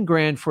 10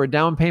 grand for a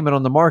down payment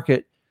on the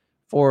market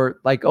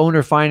for like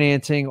owner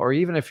financing, or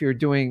even if you're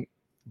doing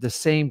the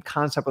same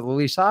concept with a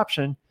lease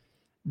option,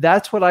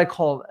 that's what I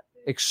call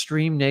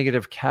extreme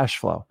negative cash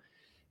flow.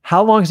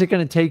 How long is it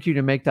going to take you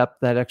to make up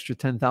that extra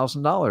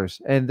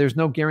 $10,000? And there's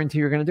no guarantee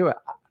you're going to do it.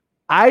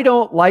 I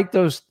don't like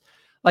those.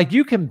 Like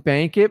you can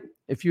bank it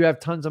if you have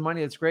tons of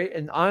money. It's great.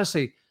 And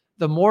honestly,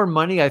 the more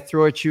money I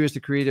throw at you as the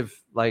creative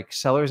like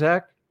seller's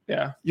act,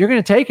 you're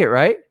going to take it,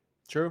 right?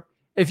 True.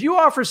 If you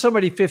offer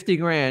somebody 50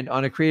 grand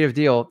on a creative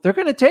deal, they're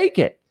going to take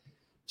it.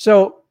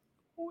 So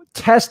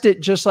test it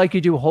just like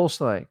you do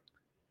wholesaling.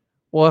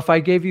 Well, if I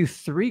gave you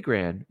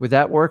 $3,000, would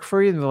that work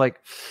for you? And they're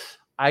like,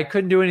 I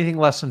couldn't do anything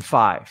less than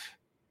 5.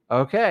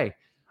 Okay.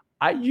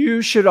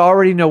 You should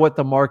already know what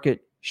the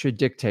market should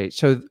dictate.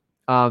 So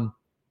on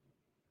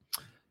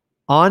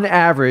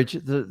average,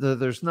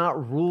 there's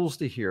not rules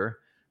to here,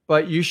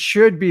 but you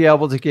should be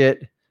able to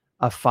get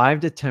a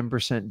 5 to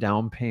 10%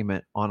 down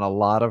payment on a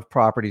lot of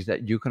properties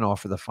that you can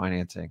offer the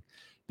financing,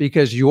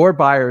 because your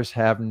buyers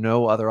have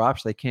no other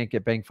option. They can't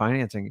get bank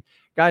financing.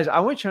 Guys, I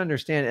want you to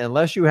understand,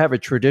 unless you have a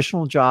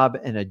traditional job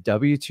and a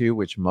W-2,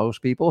 which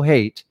most people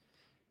hate,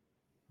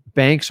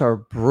 banks are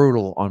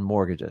brutal on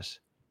mortgages.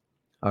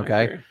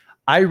 Okay.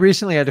 I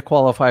recently had to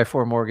qualify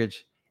for a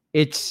mortgage.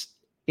 It's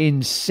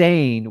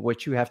insane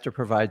what you have to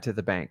provide to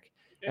the bank.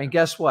 Yeah. And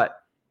guess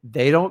what?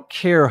 They don't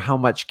care how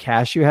much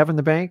cash you have in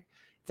the bank.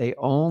 They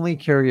only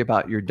care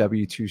about your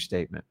W-2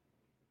 statement.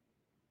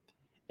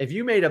 If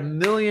you made $1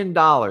 million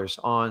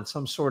on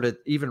some sort of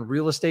even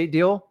real estate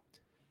deal,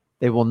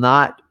 they will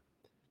not.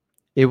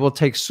 It will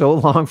take so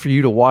long for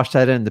you to wash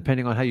that in,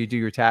 depending on how you do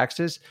your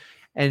taxes.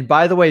 And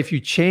by the way, if you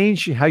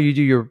change how you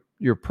do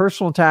your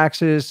personal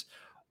taxes,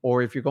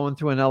 or if you're going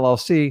through an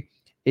LLC,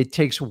 it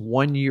takes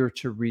 1 year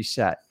to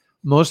reset.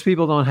 Most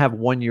people don't have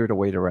 1 year to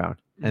wait around,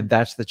 and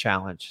that's the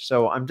challenge.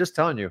 So I'm just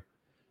telling you,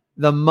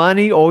 the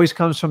money always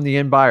comes from the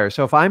end buyer.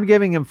 So if I'm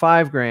giving him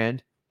 $5,000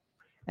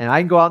 and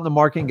I can go out in the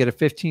market and get a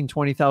 $15,000,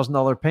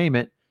 $20,000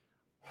 payment,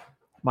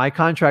 my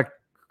contract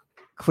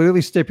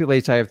clearly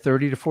stipulates I have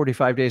 30 to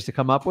 45 days to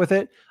come up with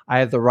it. I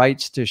have the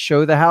rights to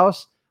show the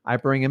house. I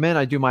bring them in,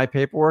 I do my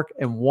paperwork,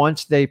 and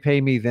once they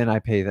pay me, then I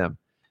pay them.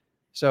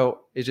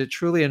 So is it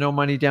truly a no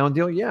money down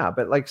deal? Yeah,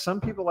 but like some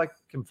people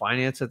can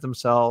finance it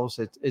themselves.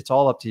 It's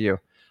all up to you.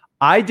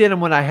 I did them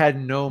when I had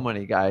no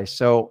money, guys.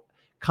 So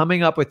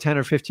coming up with 10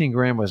 or 15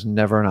 grand was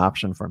never an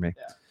option for me.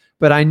 Yeah.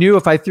 But I knew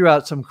if I threw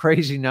out some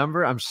crazy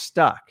number, I'm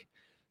stuck.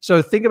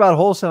 So think about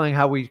wholesaling,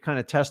 how we kind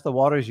of test the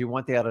waters. You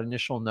want that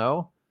initial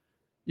no.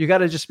 You got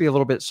to just be a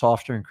little bit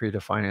softer and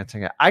creative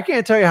financing it. I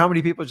can't tell you how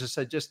many people just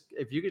said,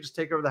 if you could just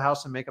take over the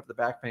house and make up the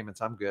back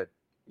payments, I'm good.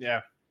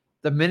 Yeah.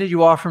 The minute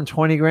you offer them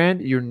 20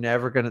 grand, they're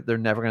never going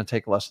to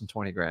take less than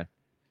 20 grand.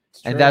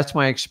 And that's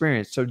my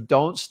experience. So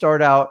don't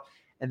start out,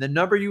 and the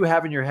number you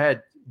have in your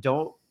head,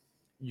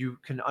 you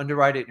can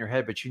underwrite it in your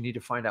head, but you need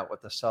to find out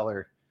what the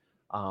seller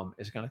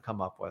is going to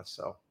come up with.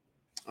 So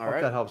I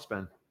hope that helps,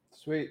 Ben.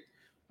 Sweet.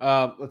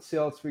 Let's see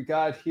what else we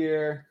got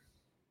here.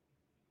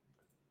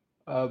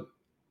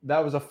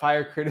 That was a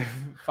fire creative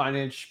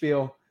finance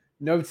spiel.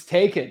 Notes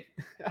taken.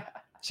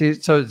 See,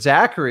 so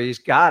Zachary's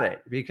got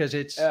it, because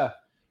it's,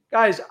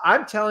 guys,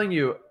 I'm telling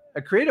you,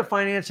 a creative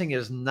financing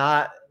is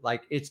not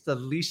it's the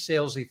least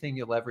salesy thing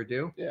you'll ever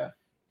do. Yeah.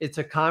 It's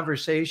a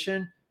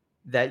conversation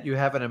that you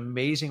have an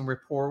amazing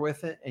rapport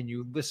with it, and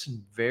you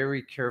listen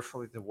very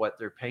carefully to what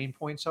their pain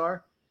points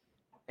are,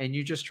 and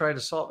you just try to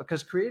solve it.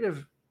 Because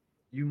creative,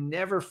 you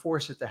never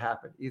force it to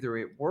happen. Either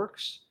it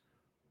works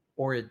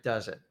or it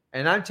doesn't.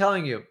 And I'm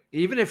telling you,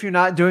 even if you're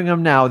not doing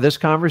them now, this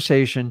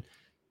conversation,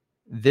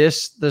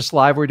 this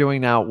live we're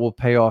doing now will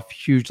pay off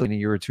hugely in a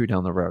year or two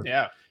down the road.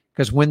 Yeah.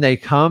 Because when they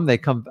come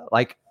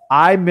like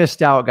I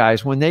missed out,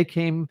 guys. When they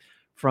came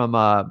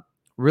from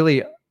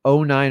really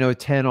 09,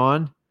 010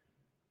 on,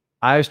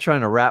 I was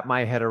trying to wrap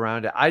my head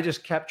around it. I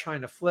just kept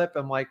trying to flip.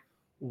 I'm like,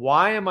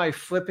 why am I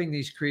flipping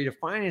these creative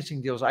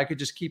financing deals? I could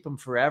just keep them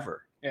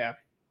forever. Yeah.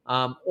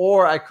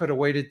 Or I could have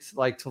waited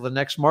till the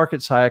next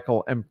market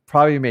cycle and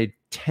probably made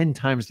 10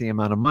 times the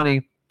amount of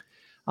money.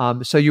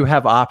 So you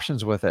have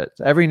options with it.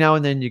 Every now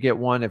and then you get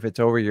one, if it's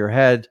over your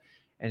head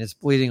and it's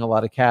bleeding a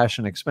lot of cash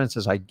and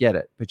expenses, I get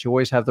it, but you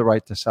always have the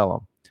right to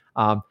sell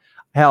them.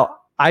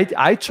 Hell,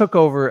 I took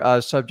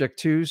over subject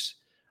twos.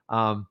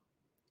 So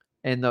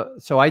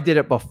I did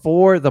it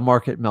before the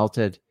market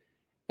melted,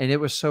 and it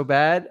was so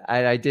bad.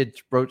 I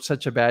wrote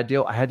such a bad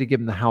deal. I had to give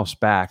them the house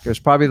back. It was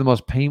probably the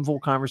most painful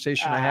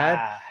conversation I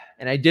had.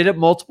 And I did it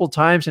multiple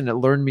times, and it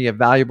learned me a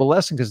valuable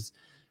lesson, because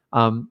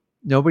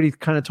nobody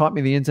kind of taught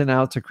me the ins and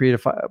outs of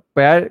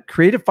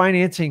creative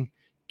financing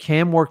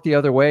can work the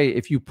other way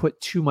if you put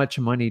too much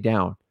money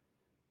down.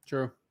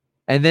 True.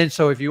 And then,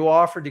 so if you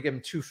offered to give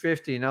them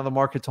 $250, now the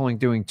market's only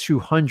doing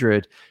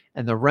 $200,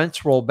 and the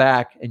rents roll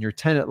back and your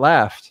tenant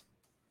left,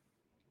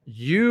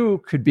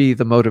 you could be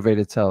the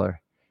motivated seller.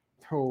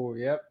 Oh,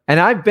 yep. And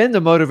I've been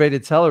the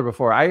motivated seller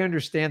before. I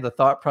understand the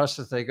thought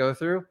process they go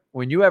through.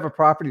 When you have a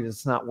property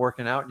that's not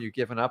working out and you've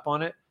given up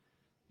on it,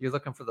 you're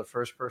looking for the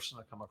first person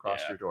to come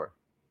across your door.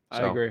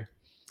 So, I agree.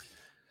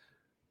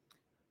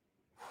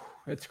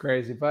 It's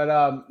crazy.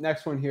 But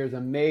next one here is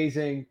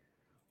amazing.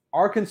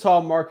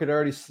 Arkansas market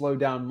already slowed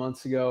down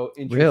months ago.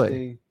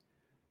 Interesting.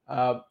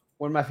 Really?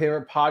 One of my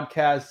favorite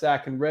podcasts,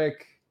 Zach and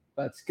Rick.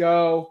 Let's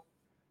go.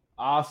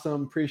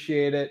 Awesome.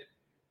 Appreciate it.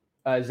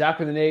 Zach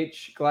with an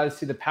H. Glad to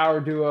see the power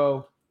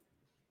duo.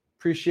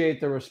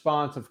 Appreciate the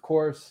response, of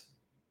course.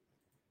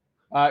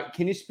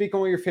 Can you speak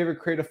on one of your favorite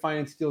creative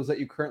finance deals that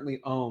you currently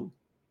own?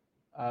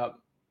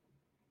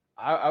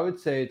 I would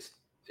say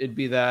it'd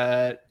be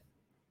that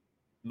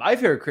my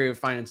favorite creative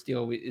finance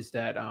deal is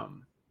that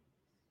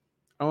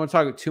don't want to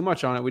talk too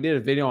much on it. We did a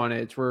video on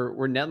it.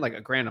 We're netting like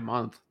 $1,000 a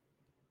month.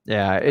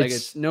 Yeah,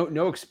 it's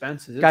no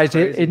expenses. It's guys,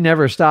 crazy. it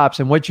never stops.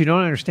 And what you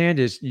don't understand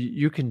is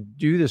you can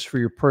do this for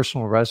your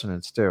personal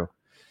residence too.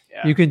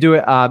 Yeah. You can do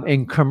it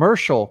in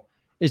commercial.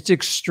 It's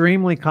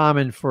extremely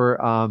common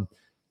for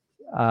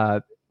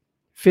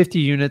 50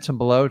 units and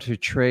below to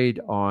trade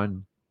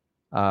on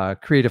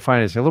creative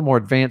financing. A little more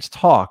advanced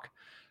talk,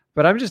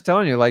 but I'm just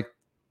telling you, like,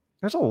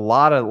 there's a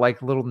lot of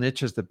like little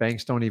niches that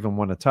banks don't even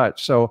want to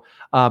touch. So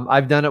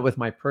I've done it with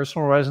my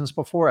personal residence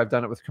before. I've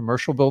done it with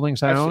commercial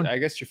buildings I own. I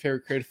guess your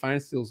favorite creative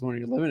finance deal is one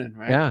you're living in,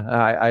 right?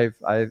 Yeah,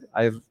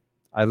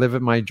 I live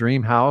in my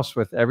dream house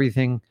with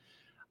everything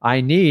I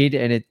need,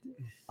 and it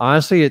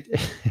honestly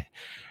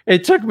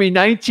it took me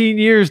 19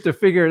 years to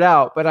figure it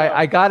out, but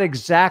I got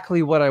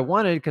exactly what I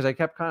wanted because I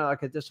kept kind of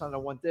like, I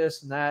want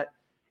this and that,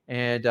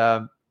 and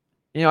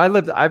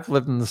I've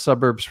lived in the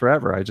suburbs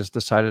forever. I just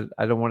decided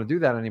I don't want to do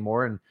that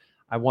anymore, and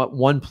I want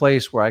one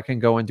place where I can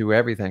go and do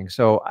everything.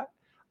 So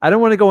I don't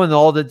want to go into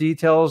all the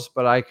details,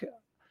 but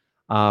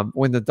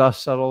when the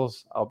dust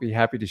settles, I'll be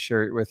happy to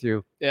share it with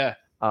you. Yeah.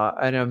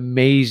 An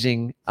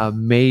amazing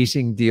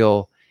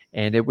deal,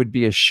 and it would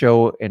be a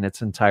show in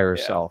its entire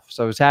self.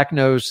 So Zach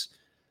knows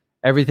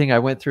everything I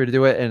went through to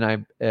do it,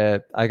 and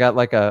I got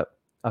like a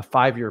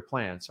 5-year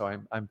plan. So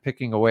I'm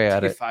picking away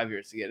at it. 5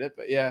 years to get it,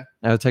 but yeah.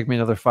 It'll take me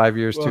another 5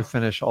 years to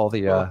finish all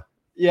the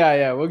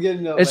we'll get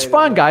into it it's later,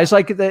 fun, guys.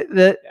 Like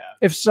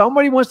if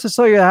somebody wants to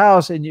sell you a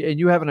house and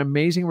you have an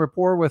amazing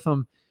rapport with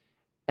them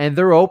and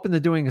they're open to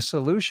doing a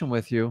solution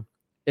with you,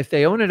 if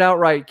they own it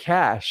outright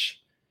cash,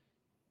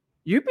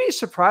 you'd be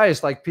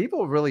surprised. Like,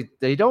 people really,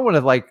 they don't want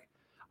to, like,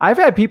 I've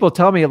had people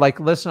tell me, like,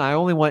 listen, I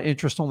only want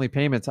interest only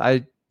payments.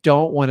 I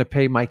don't want to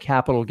pay my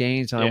capital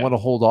gains and I want to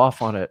hold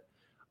off on it.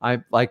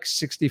 I'm like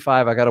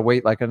 65. I got to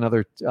wait like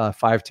another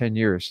 5-10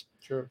 years.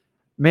 Sure.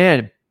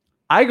 Man,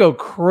 I go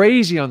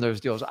crazy on those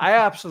deals. I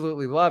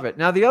absolutely love it.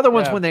 Now, the other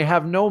ones, when they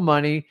have no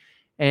money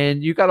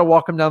and you got to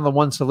walk them down the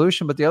one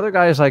solution, but the other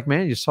guy is like,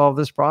 man, you solve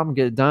this problem,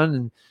 get it done.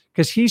 And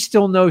because he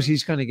still knows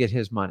he's going to get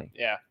his money.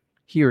 Yeah.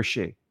 He or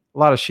she. A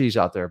lot of she's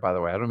out there, by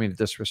the way. I don't mean to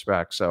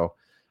disrespect. So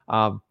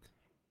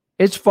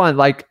it's fun.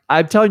 Like,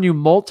 I'm telling you,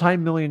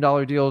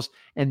 multi-million-dollar deals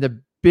and the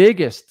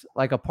biggest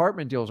like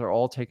apartment deals are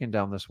all taken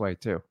down this way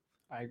too.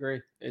 I agree.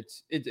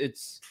 It's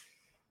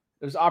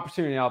there's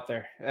opportunity out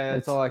there.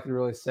 That's all I can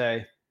really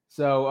say.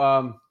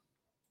 So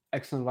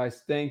excellent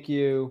advice. Thank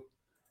you.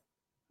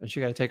 But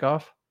you got to take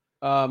off?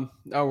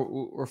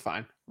 No, we're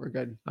fine. We're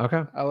good.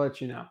 Okay. I'll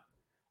let you know.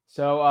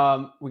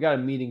 So we got a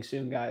meeting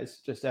soon, guys.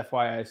 Just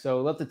FYI.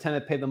 So let the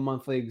tenant pay the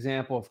monthly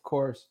example, of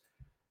course.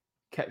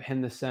 Kept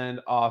hitting the send.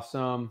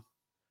 Awesome.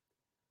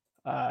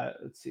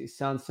 Let's see.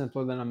 Sounds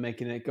simpler than I'm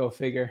making it. Go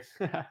figure.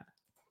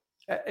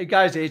 Hey,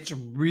 guys, it's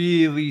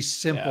really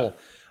simple.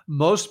 Yeah.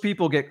 Most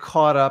people get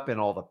caught up in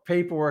all the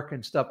paperwork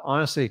and stuff.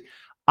 Honestly,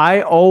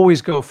 I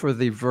always go for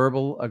the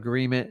verbal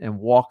agreement and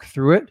walk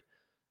through it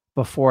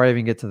before I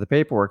even get to the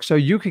paperwork. So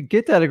you could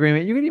get that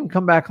agreement. You could even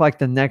come back like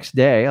the next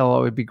day, although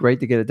it would be great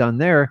to get it done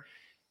there.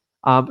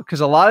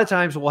 Because a lot of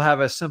times we'll have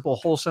a simple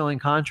wholesaling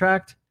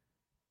contract.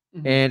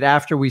 Mm-hmm. And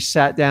after we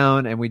sat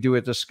down and we do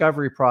a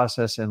discovery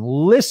process and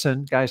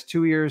listen, guys,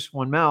 2 ears,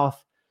 1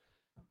 mouth,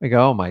 we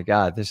go, oh my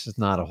God, this is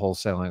not a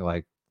wholesaling.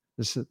 Like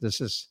this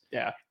is.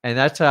 Yeah. And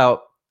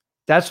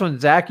that's when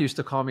Zach used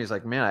to call me. He's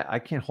like, man, I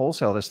can't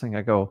wholesale this thing.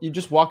 I go, you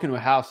just walk into a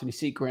house and you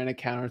see granite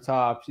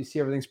countertops. You see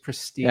everything's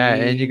pristine. Yeah.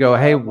 And you go,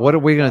 hey, what are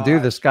we going to do?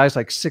 This guy's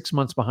like 6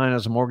 months behind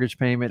as a mortgage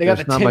payment.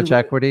 There's not much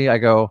equity. I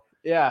go,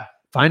 yeah.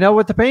 Find out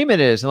what the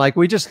payment is. And like,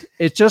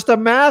 it's just a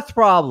math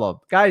problem.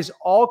 Guys,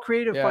 all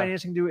creative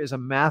financing do is a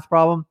math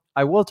problem.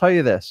 I will tell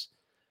you this.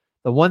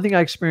 The one thing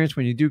I experienced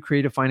when you do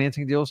creative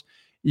financing deals,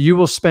 you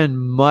will spend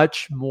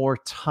much more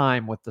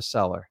time with the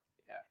seller.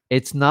 Yeah.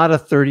 It's not a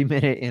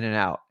 30-minute in and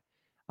out.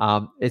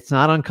 It's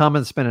not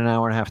uncommon to spend an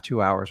hour and a half,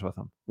 2 hours with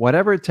them.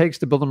 Whatever it takes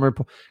to build them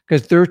rapport,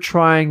 because they're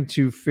trying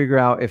to figure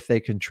out if they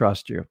can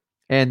trust you.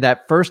 And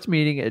that first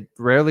meeting, it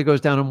rarely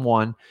goes down in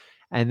one.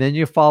 And then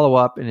you follow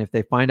up, and if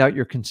they find out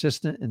you're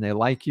consistent and they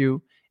like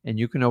you and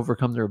you can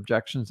overcome their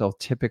objections, they'll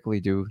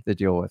typically do the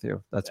deal with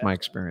you. That's my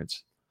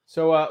experience.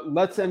 So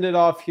let's end it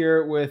off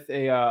here with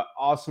a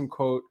awesome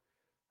quote.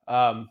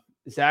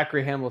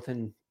 Zachary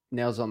Hamilton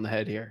nails on the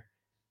head here.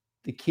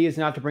 The key is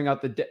not to bring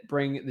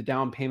the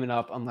down payment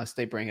up unless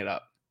they bring it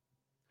up.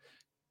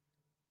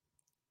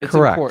 It's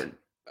correct.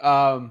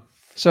 Important.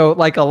 So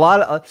like a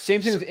lot of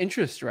same thing with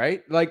interest,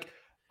 right? Like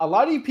a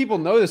lot of you people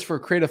know this for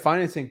creative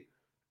financing.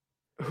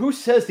 Who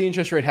says the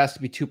interest rate has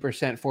to be 2%,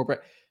 4%?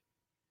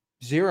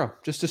 Zero.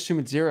 Just assume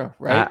it's zero,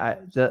 right?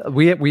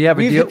 We have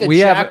a deal. We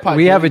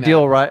have a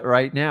deal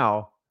right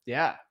now.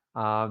 Yeah.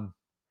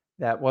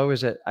 What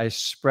was it? I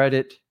spread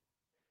it.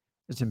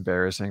 It's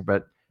embarrassing,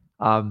 but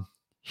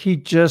he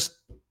just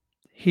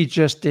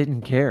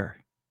didn't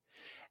care,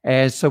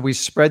 and so we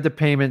spread the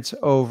payments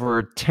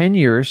over 10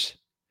 years,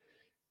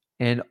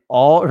 and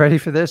ready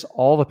for this?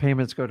 All the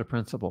payments go to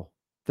principal.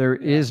 There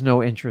is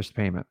no interest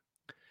payment.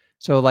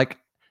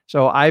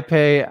 So I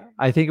pay,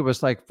 I think it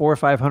was like $400 or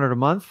 $500 a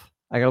month.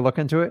 I got to look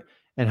into it.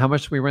 And how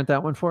much do we rent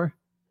that one for?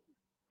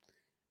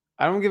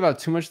 I don't give out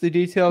too much of the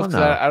details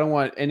because Well, no. I don't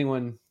want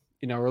anyone,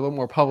 we're a little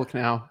more public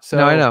now. So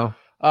No, I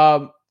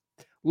know.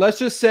 Let's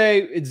just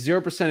say it's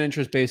 0%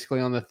 interest basically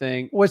on the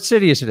thing. What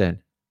city is it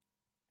in?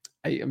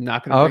 I'm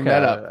not going to bring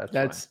that up.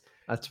 That's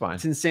fine.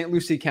 It's in St.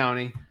 Lucie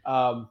County.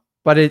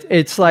 But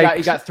it's like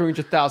you got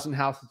 300,000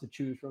 houses to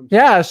choose from.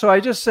 Yeah, so I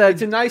just said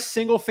it's a nice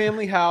single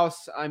family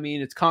house. I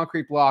mean, it's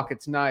concrete block.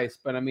 It's nice,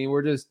 but I mean,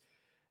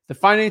 the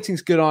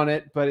financing's good on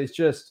it, but it's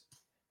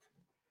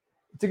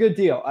a good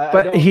deal.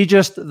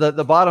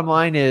 The bottom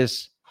line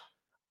is,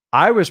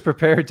 I was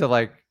prepared to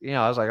I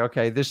was like,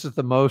 okay, this is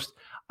the most.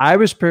 I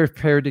was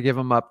prepared to give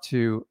him up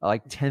to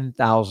like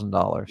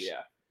 $10,000. Yeah.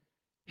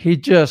 He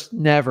just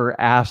never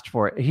asked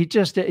for it. He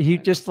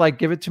just like,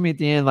 give it to me at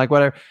the end, like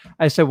whatever.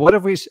 I said, what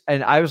if we?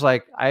 And I was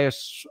like,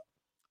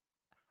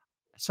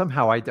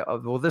 somehow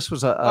this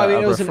was it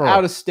was an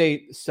out of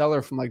state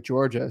seller from like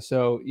Georgia,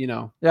 so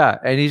Yeah,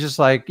 and he's just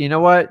like, you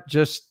know what?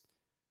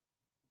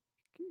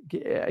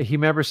 He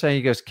remembers saying,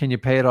 he goes, can you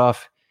pay it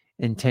off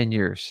in 10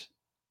 years?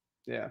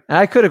 Yeah. And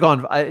I could have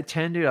gone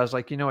 10, dude. I was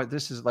like, you know what?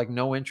 This is like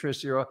no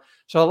interest, 0.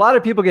 So a lot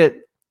of people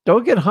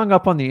don't get hung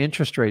up on the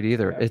interest rate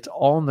either. Yeah. It's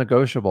all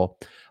negotiable.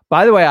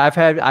 By the way,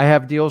 I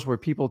have deals where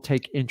people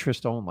take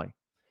interest only.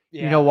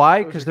 Yeah, you know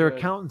why? Because their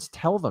accountants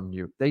tell them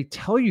they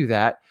tell you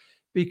that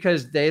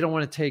because they don't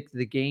want to take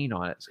the gain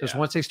on it. Because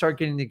once they start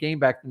getting the gain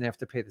back, then they have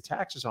to pay the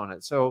taxes on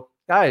it. So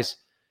guys,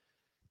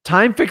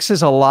 time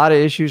fixes a lot of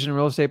issues in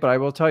real estate, but I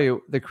will tell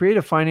you, the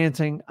creative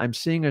financing, I'm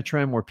seeing a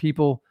trend where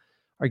people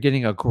are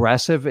getting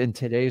aggressive in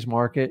today's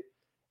market.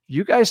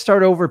 You guys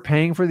start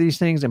overpaying for these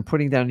things and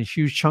putting down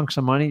huge chunks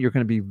of money, you're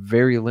going to be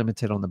very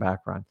limited on the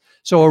background.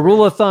 So a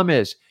rule of thumb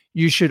is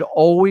you should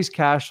always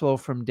cash flow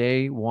from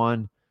day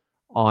one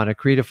on a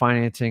creative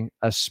financing,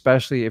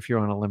 especially if you're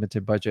on a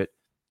limited budget.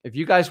 If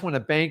you guys want to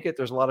bank it,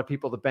 there's a lot of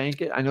people that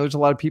bank it. I know there's a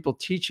lot of people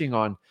teaching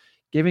on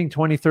giving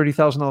 $20,000,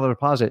 $30,000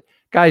 deposit.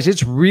 Guys,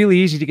 it's really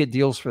easy to get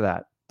deals for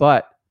that.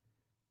 But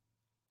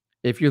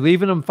if you're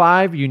leaving them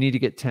 5, you need to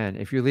get 10.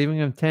 If you're leaving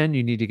them 10,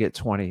 you need to get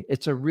 20.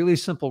 It's a really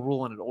simple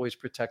rule, and it always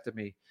protected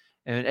me.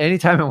 And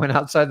anytime I went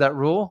outside that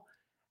rule,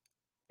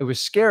 it was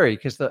scary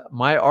because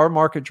our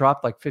market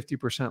dropped like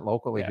 50%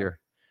 locally here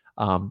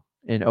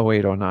in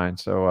 08, 09.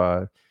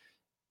 So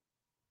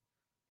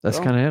that's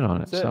kind of it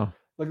on it. So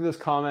look at this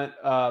comment.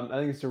 I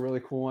think it's a really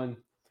cool one.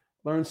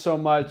 Learned so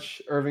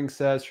much, Irving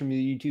says, from the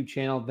YouTube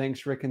channel.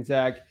 Thanks, Rick and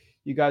Zach.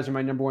 You guys are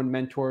my number one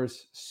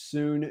mentors.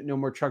 Soon, no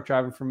more truck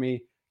driving for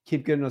me.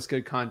 Keep giving us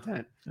good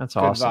content. That's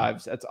good awesome.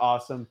 Vibes. That's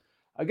awesome.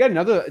 Again,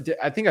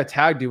 I think I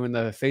tagged you in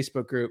the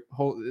Facebook group.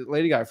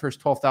 Lady got her first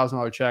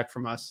 $12,000 check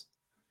from us.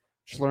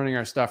 Just learning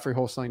our stuff,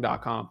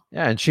 freewholesaling.com.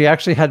 Yeah, and she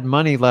actually had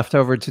money left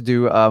over to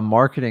do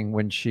marketing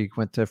when she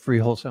went to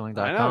freewholesaling.com.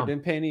 I know,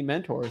 didn't pay any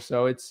mentors.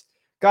 So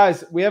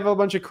guys, we have a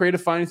bunch of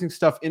creative financing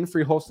stuff in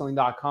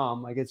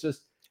freewholesaling.com. Like it's a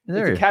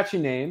catchy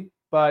name,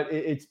 but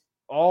it's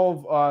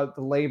all of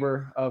the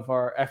labor of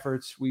our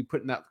efforts we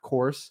put in that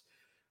course.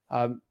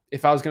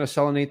 If I was going to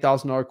sell an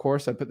 $8,000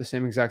 course, I'd put the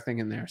same exact thing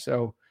in there.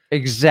 So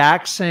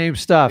exact same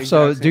stuff.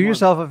 So do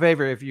yourself a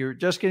favor. If you're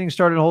just getting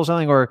started in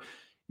wholesaling, or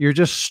you're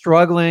just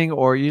struggling,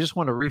 or you just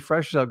want to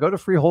refresh yourself, go to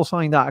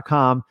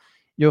freewholesaling.com.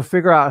 You'll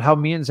figure out how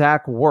me and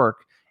Zach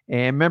work.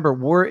 And remember,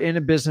 we're in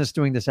a business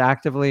doing this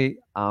actively.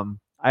 I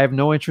have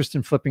no interest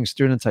in flipping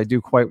students. I do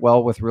quite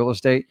well with real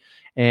estate.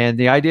 And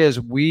the idea is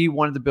we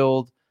wanted to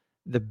build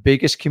the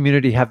biggest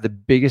community, have the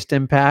biggest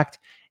impact.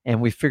 And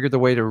we figured the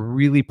way to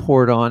really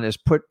pour it on is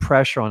put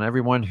pressure on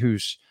everyone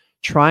who's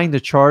trying to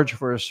charge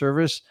for a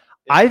service.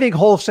 I think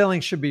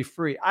wholesaling should be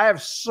free. I have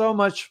so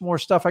much more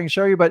stuff I can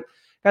show you, but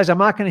guys, I'm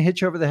not going to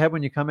hit you over the head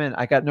when you come in.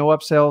 I got no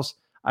upsells.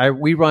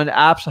 We run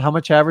apps. How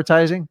much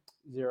advertising?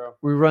 0.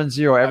 We run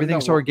 0.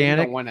 Everything's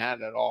organic. One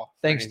ad at all.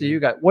 Thanks to you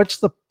guys. What's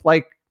the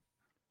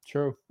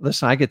True.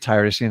 Listen, I get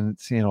tired of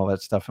seeing all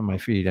that stuff in my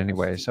feed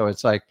anyway. So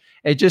it's like,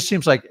 it just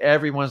seems like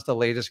everyone's the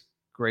latest,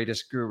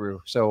 greatest guru.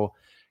 So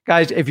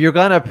guys, if you're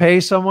going to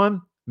pay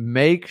someone,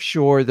 make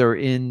sure they're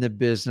in the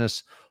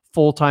business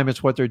full-time.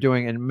 It's what they're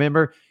doing. And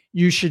remember,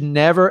 you should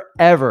never,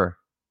 ever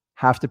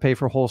have to pay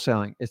for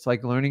wholesaling. It's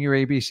like learning your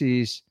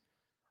ABCs.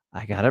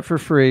 I got it for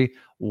free.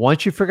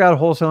 Once you figure out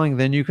wholesaling,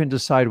 then you can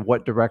decide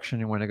what direction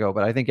you want to go.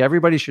 But I think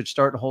everybody should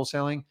start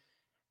wholesaling.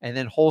 And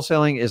then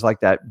wholesaling is like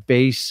that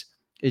base.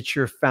 It's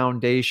your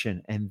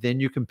foundation. And then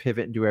you can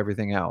pivot and do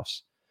everything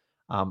else.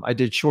 I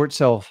did short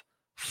sale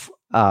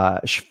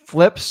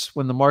flips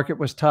when the market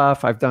was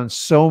tough. I've done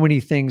so many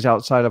things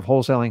outside of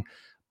wholesaling,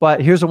 but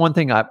here's the one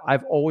thing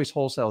I've always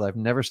wholesaled. I've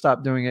never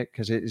stopped doing it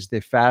because it is the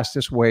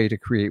fastest way to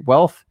create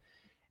wealth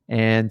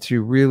and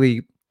to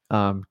really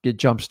get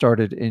jump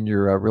started in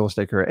your real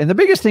estate career. And the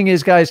biggest thing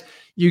is, guys,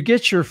 you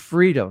get your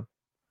freedom.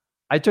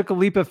 I took a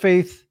leap of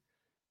faith.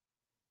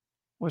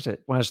 What was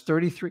it? When I was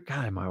 33,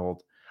 God, am I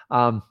old?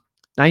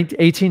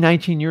 18,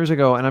 19 years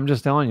ago. And I'm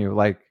just telling you,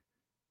 like,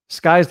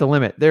 sky's the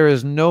limit. There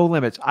is no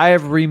limits. I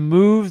have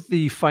removed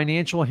the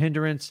financial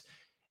hindrance.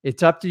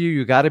 It's up to you.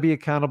 You got to be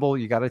accountable.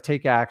 You got to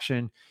take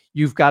action.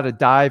 You've got to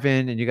dive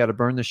in and you got to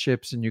burn the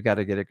ships and you got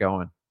to get it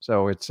going.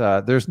 So it's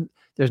there's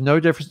no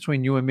difference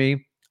between you and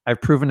me.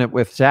 I've proven it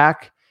with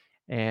Zach,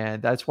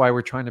 and that's why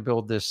we're trying to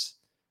build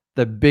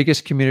the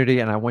biggest community.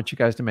 And I want you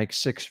guys to make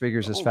 6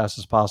 figures as fast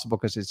as possible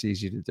because it's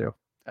easy to do.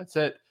 That's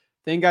it.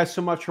 Thank you guys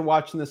so much for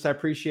watching this. I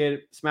appreciate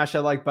it. Smash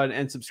that like button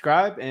and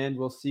subscribe, and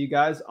we'll see you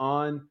guys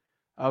on.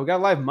 We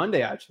got live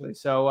Monday actually,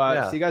 so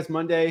see you guys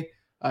Monday.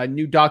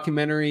 New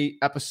documentary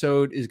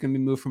episode is going to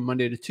be moved from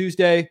Monday to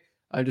Tuesday,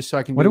 just so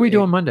I can. What are we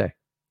doing Monday?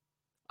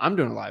 I'm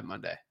doing a live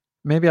Monday.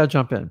 Maybe I'll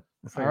jump in.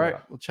 All right,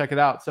 we'll check it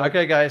out. So,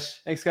 okay, guys.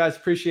 Thanks, guys.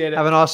 Appreciate it. Have an awesome